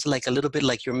always sounds like a little bit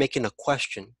like you're making a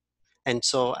question. And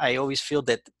so I always feel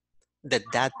that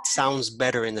sounds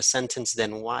better in a sentence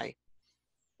than why.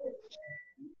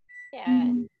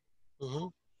 Yeah. Mm-hmm.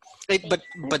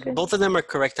 But both of them are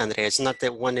correct, Andrea. It's not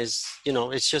that one is,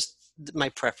 it's just my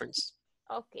preference.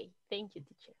 Okay. Thank you,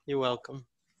 teacher. You're welcome.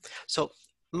 So,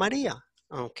 Maria,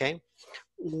 okay,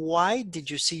 why did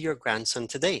you see your grandson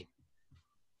today?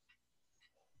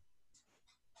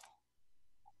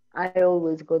 I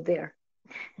always go there.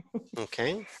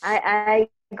 Okay. I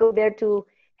go there to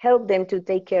help them to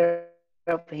take care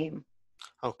of him.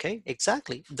 Okay,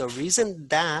 exactly. The reason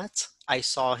that I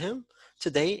saw him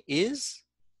today is,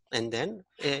 and then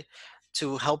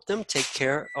to help them take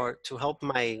care, or to help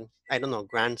my, I don't know,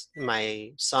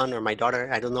 my son or my daughter,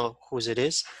 I don't know whose it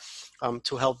is,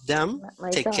 to help them My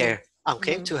take son. care.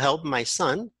 Okay, to help my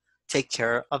son take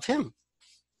care of him.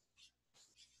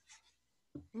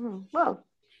 Well,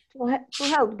 to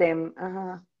help them.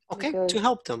 Okay, Because to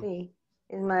help them. he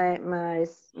is my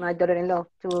daughter-in-law.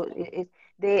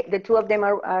 The two of them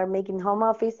are making home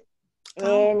office,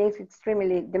 and it's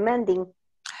extremely demanding.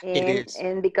 It is.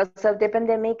 And because of the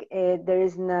pandemic, there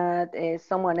is not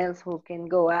someone else who can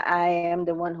go. I am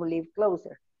the one who lives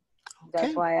closer.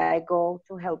 That's why I go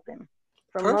to help them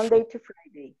from Monday to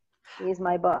Friday. He is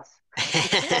my boss.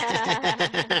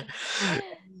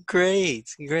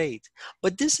 Great, great.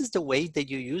 But this is the way that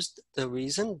you use the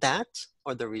reason that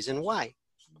or the reason why.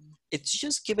 It's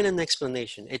just giving an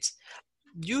explanation.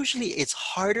 Usually it's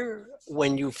harder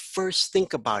when you first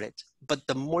think about it, but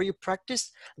the more you practice,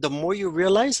 the more you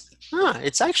realize,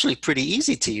 it's actually pretty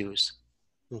easy to use.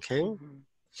 Okay.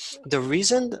 The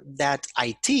reason that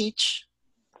I teach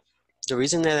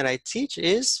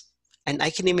is, and I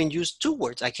can even use two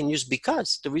words. I can use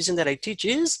because. The reason that I teach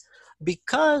is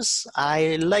because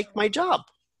I like my job.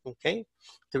 Okay.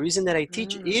 The reason that I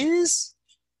teach is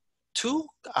to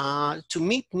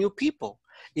meet new people,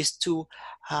 is to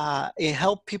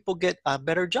help people get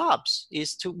better jobs,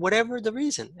 is to whatever the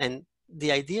reason. And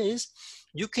the idea is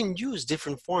you can use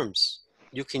different forms.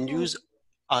 You can use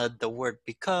the word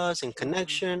because in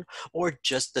connection, or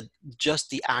just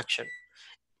the action.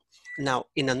 Now,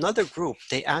 in another group,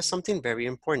 they ask something very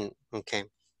important, okay?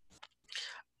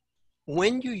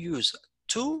 When you use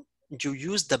to, you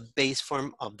use the base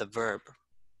form of the verb,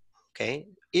 okay?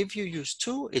 If you use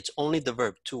to, it's only the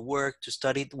verb, to work, to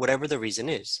study, whatever the reason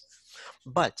is.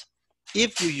 But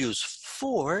if you use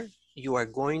for, you are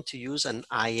going to use an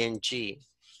ing.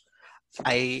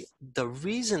 The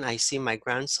reason I see my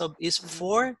grandson is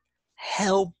for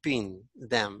helping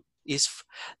them.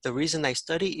 The reason I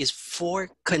study is for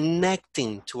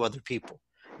connecting to other people.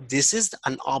 This is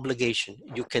an obligation.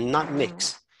 You cannot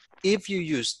mix. If you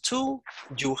use to,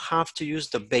 you have to use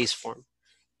the base form.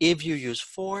 If you use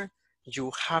for,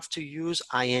 you have to use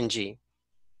ing.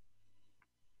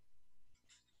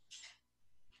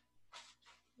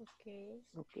 Okay.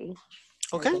 Okay.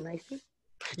 Okay? Nicely.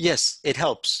 Yes, it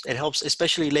helps. It helps,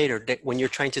 especially later when you're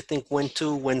trying to think when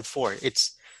to, when for.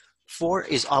 It's for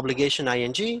is obligation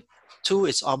ing, to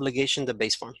is obligation the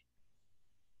base form.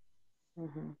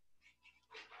 Mm-hmm.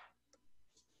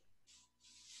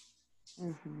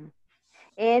 Mm-hmm.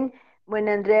 And when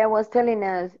Andrea was telling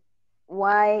us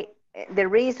why, the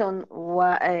reason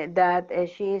why that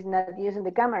she is not using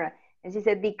the camera, and she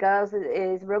said because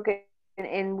it's broken,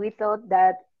 and we thought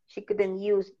that she couldn't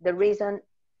use the reason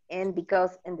and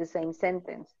because in the same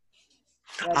sentence.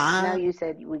 But now you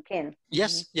said we can.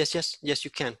 Yes, yes, you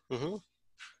can. Okay.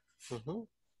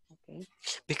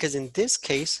 Because in this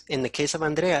case, in the case of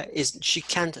Andrea, is she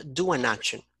can't do an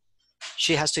action.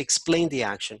 She has to explain the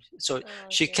action. So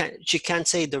she can't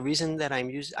say the reason that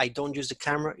I don't use the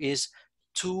camera is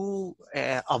to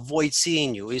avoid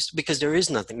seeing you, is because there is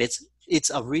nothing. It's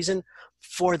a reason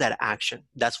for that action.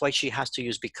 That's why she has to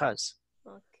use because.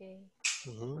 Okay.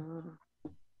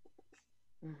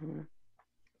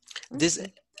 This,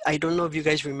 I don't know if you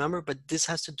guys remember, but this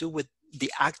has to do with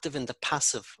the active and the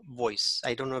passive voice.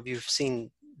 I don't know if you've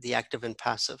seen the active and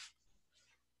passive.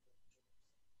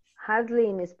 Hardly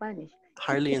in Spanish.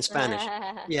 Hardly in Spanish.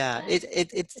 Yeah,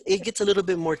 it gets a little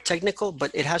bit more technical, but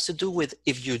it has to do with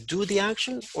if you do the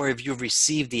action or if you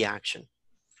receive the action.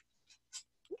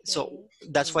 So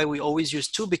that's why we always use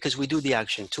to, because we do the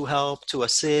action, to help, to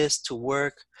assist, to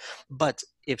work. But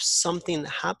if something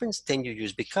happens, then you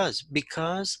use because.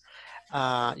 Because,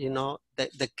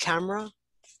 the camera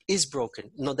is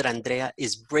broken. Not that Andrea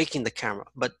is breaking the camera,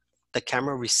 but the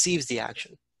camera receives the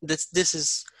action. This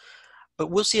is,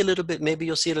 but we'll see a little bit, maybe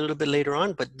you'll see it a little bit later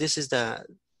on, but this is the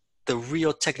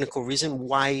real technical reason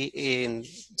why in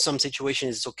some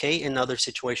situations it's okay, in other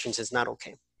situations it's not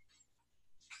okay.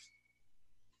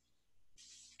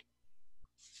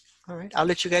 All right, I'll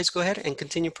let you guys go ahead and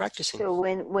continue practicing. So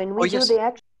when we do the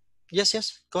action.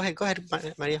 Yes. Go ahead,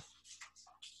 Maria.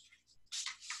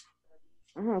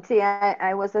 See,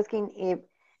 I was asking if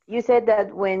you said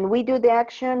that when we do the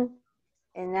action,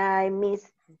 and I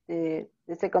missed the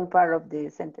second part of the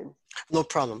sentence. No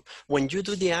problem. When you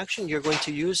do the action, you're going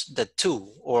to use the to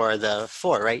or the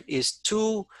for, right? Is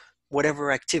to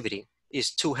whatever activity,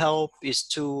 is to help, is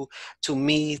to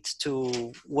meet,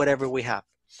 to whatever we have.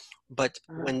 But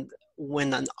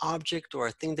when an object or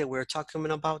a thing that we're talking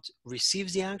about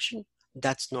receives the action,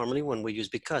 that's normally when we use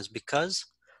because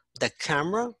the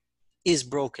camera is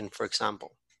broken, for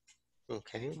example.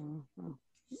 Okay.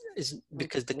 Is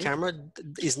because the camera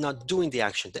is not doing the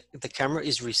action. The camera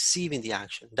is receiving the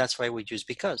action. That's why we use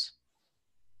because.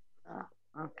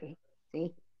 Okay.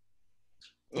 See,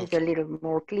 it's a little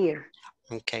more clear.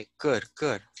 Okay, good.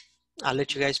 I'll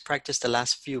let you guys practice the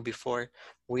last few before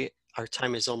our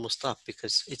time is almost up,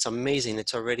 because it's amazing.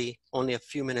 It's already only a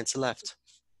few minutes left.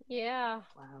 Yeah.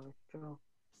 Wow, it's true.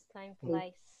 Time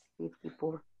flies.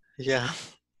 54. Yeah.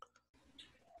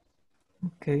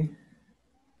 Okay.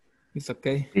 It's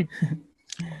okay.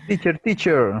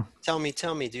 Teacher. Tell me,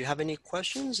 do you have any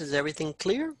questions? Is everything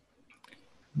clear?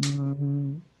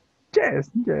 Yes,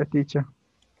 teacher.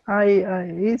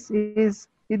 It's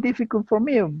difficult for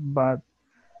me, but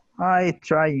I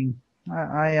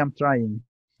am trying.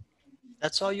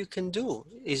 That's all you can do.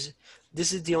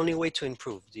 This is the only way to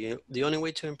improve. The only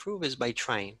way to improve is by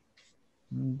trying.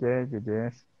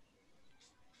 Yes.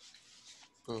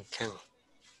 Okay.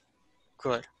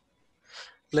 Good.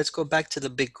 Let's go back to the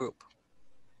big group.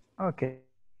 Okay.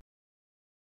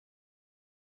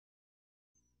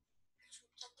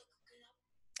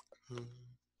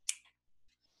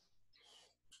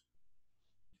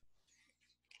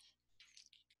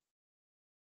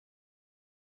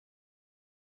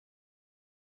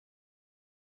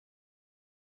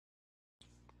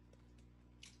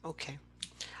 Okay.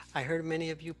 I heard many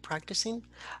of you practicing.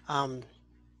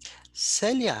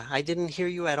 Celia, I didn't hear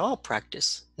you at all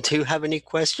practice. Do you have any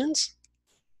questions?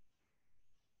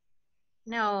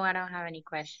 No, I don't have any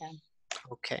question.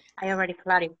 Okay. I already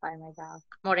clarified my doubt.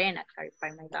 Morena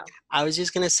clarified my doubt. I was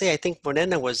just going to say, I think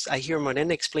I hear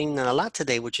Morena explaining a lot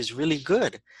today, which is really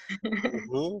good.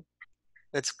 Mhm.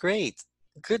 That's great.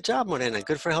 Good job, Morena.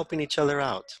 Good for helping each other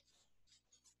out.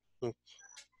 Mm.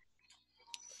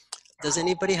 Does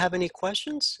anybody have any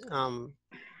questions?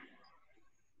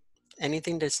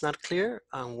 Anything that's not clear?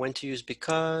 When to use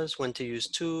because, when to use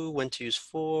to, when to use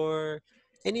for,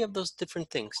 any of those different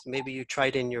things. Maybe you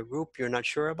tried in your group you're not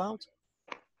sure about?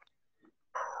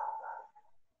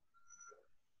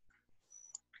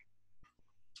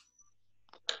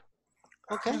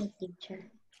 Okay. Hi, teacher.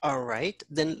 All right,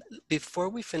 then before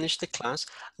we finish the class,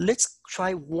 let's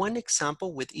try one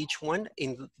example with each one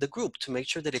in the group to make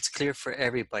sure that it's clear for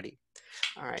everybody.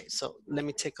 All right, so let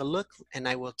me take a look and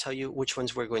I will tell you which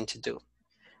ones we're going to do.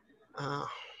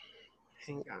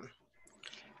 Hang on.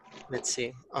 Let's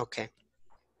see. Okay.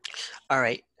 All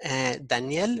right,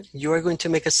 Daniel, you are going to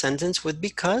make a sentence with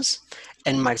because,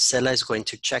 and Marcela is going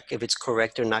to check if it's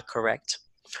correct or not correct.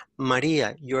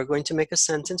 Maria, you are going to make a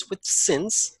sentence with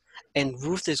since, and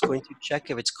Ruth is going to check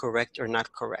if it's correct or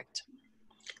not correct.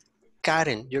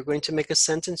 Karen, you're going to make a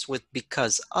sentence with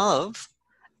because of,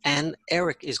 and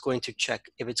Eric is going to check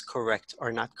if it's correct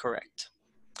or not correct.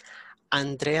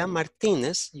 Andrea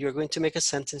Martinez, you're going to make a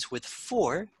sentence with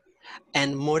for,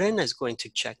 and Morena is going to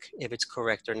check if it's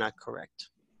correct or not correct.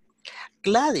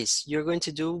 Gladys, you're going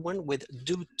to do one with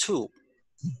due to,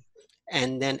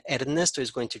 and then Ernesto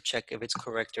is going to check if it's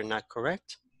correct or not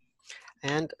correct.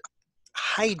 And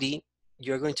Heidi,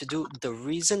 you're going to do the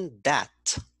reason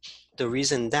that,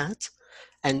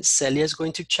 and Celia is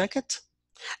going to check it.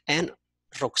 And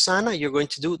Roxana, you're going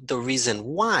to do the reason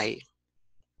why,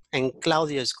 and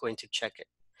Claudia is going to check it.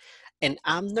 And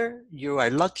Amner, you are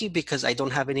lucky because I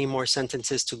don't have any more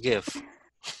sentences to give.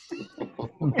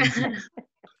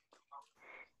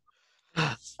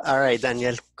 All right,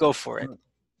 Daniel, go for it.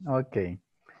 Ok.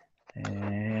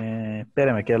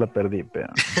 Espérame que ya lo perdí.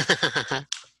 Espérame.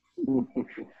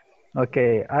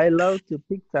 Okay, I love to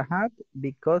Pizza Hut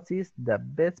because it's the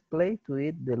best place to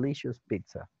eat delicious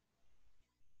pizza.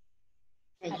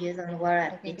 You don't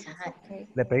work at Pizza Hut. Okay.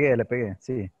 Le pegué,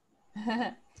 sí.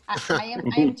 I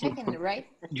am checking it, right?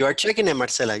 You are checking it,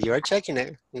 Marcela. You are checking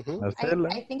it. Marcela.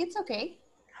 I think it's okay.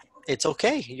 It's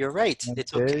okay. You're right. Okay.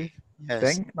 It's okay. Yes.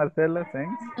 Thanks, Marcela.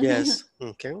 Thanks. Yes.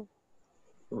 Okay.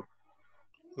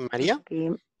 Maria? Okay,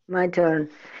 my turn.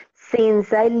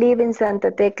 Since I live in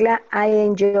Santa Tecla, I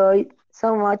enjoy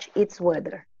so much its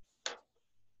weather.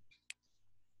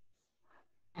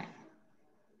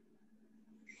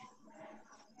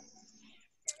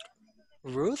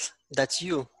 Ruth, that's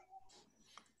you.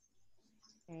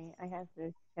 Okay, I have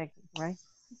to check it, right?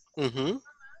 Mm-hmm.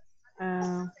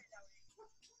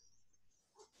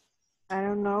 I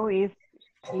don't know if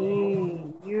he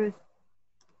used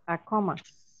a comma.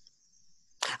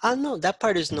 No, that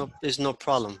part is no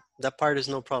problem. That part is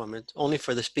no problem. It's only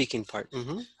for the speaking part.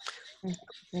 Mm-hmm.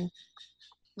 Okay.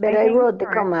 But I wrote the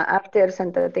comma after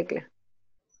Santa Tecla.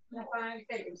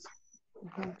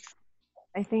 Okay.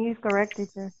 I think it's correct,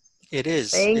 teacher. It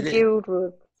is. Thank you,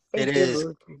 Ruth. It is.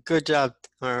 Good job.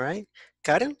 All right.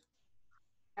 Karen?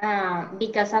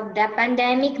 Because of the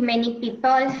pandemic, many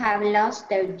people have lost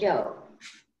their job.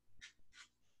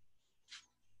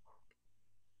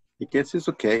 I guess it's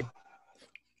okay.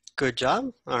 Good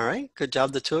job. All right. Good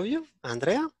job, the two of you.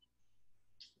 Andrea?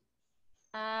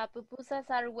 Pupusas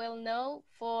are well known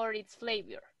for its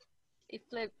flavor.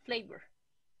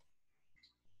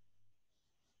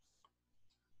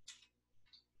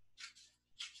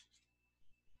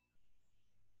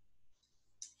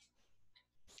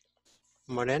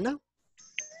 Morena?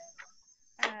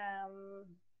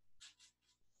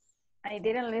 I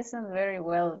didn't listen very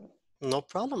well. No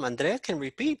problem. Andrea can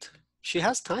repeat. She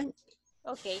has time.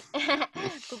 Okay.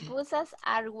 Pupusas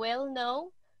are well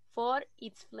known for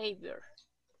its flavor.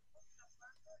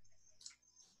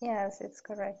 Yes, it's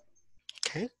correct.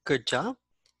 Okay. Good job.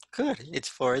 Good. It's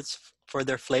for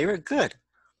their flavor. Good.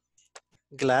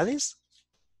 Gladys?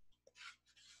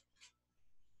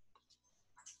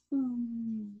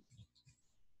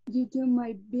 Due to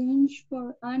my binge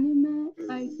for anime,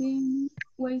 I've been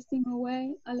wasting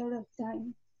away a lot of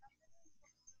time.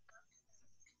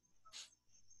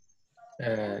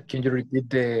 Can you repeat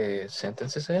the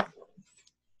sentences again?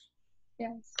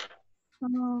 Yes.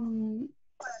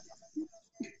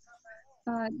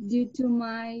 Due to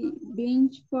my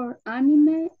binge for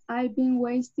anime, I've been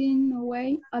wasting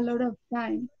away a lot of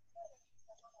time.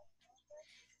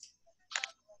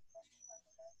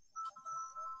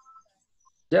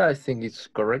 Yeah, I think it's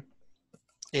correct.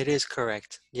 It is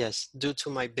correct. Yes, due to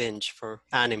my binge for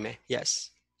anime.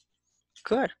 Yes.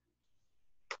 Good.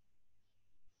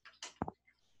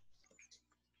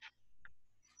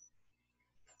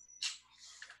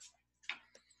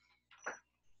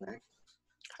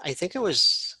 I think it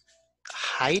was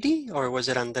Heidi, or was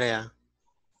it Andrea?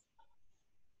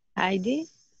 Heidi?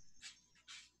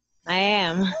 I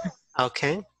am.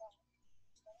 Okay.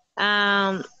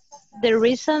 The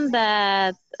reason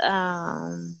that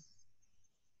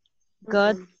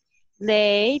got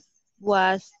late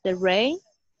was the rain.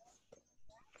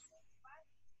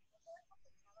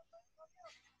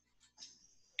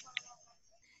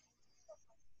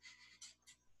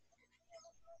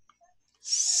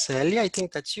 Celia, I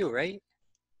think that's you, right?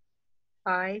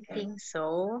 I think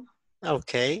so.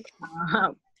 Okay.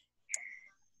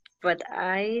 But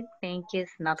I think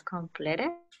it's not completed.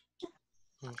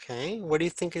 Okay. What do you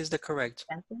think is the correct?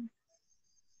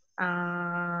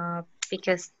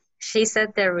 Because she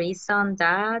said the reason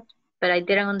that, but I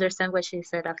didn't understand what she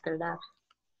said after that.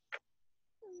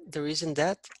 The reason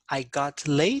that I got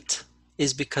late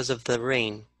is because of the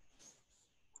rain.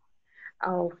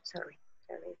 Oh, sorry.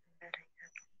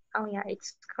 Oh yeah,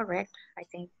 it's correct, I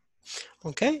think.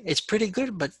 Okay, it's pretty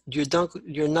good, but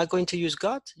you're not going to use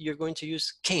got, you're going to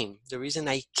use came. The reason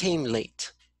I came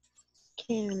late.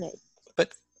 Came late.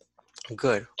 But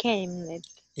good. Came late.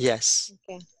 Yes.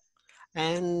 Okay.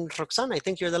 And Roxana, I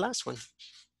think you're the last one.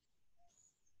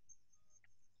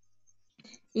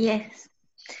 Yes.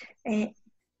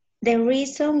 The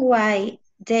reason why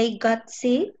they got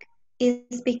sick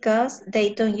is because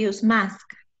they don't use mask.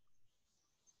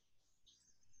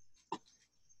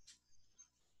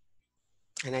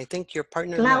 And I think your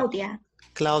partner Claudia.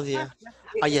 left. Claudia.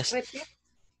 Ah, yes.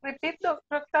 Repeat,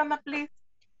 Roxana, please.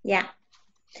 Yeah.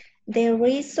 The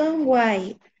reason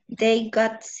why they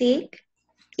got sick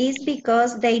is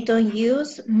because they don't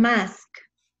use mask.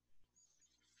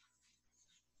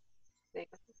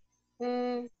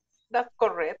 That's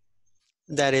correct.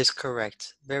 That is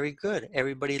correct. Very good.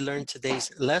 Everybody learned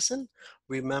today's lesson.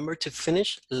 Remember to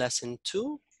finish lesson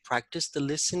 2. Practice the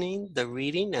listening, the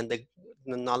reading, and the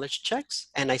knowledge checks.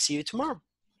 And I see you tomorrow.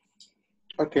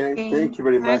 Okay, thank you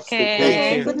very much. Take care.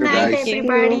 Thank you. Good night, Guys.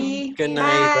 everybody. Good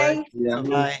night. Bye. Yeah.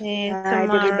 Bye-bye. See you All right,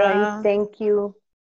 everybody. tomorrow. Thank you.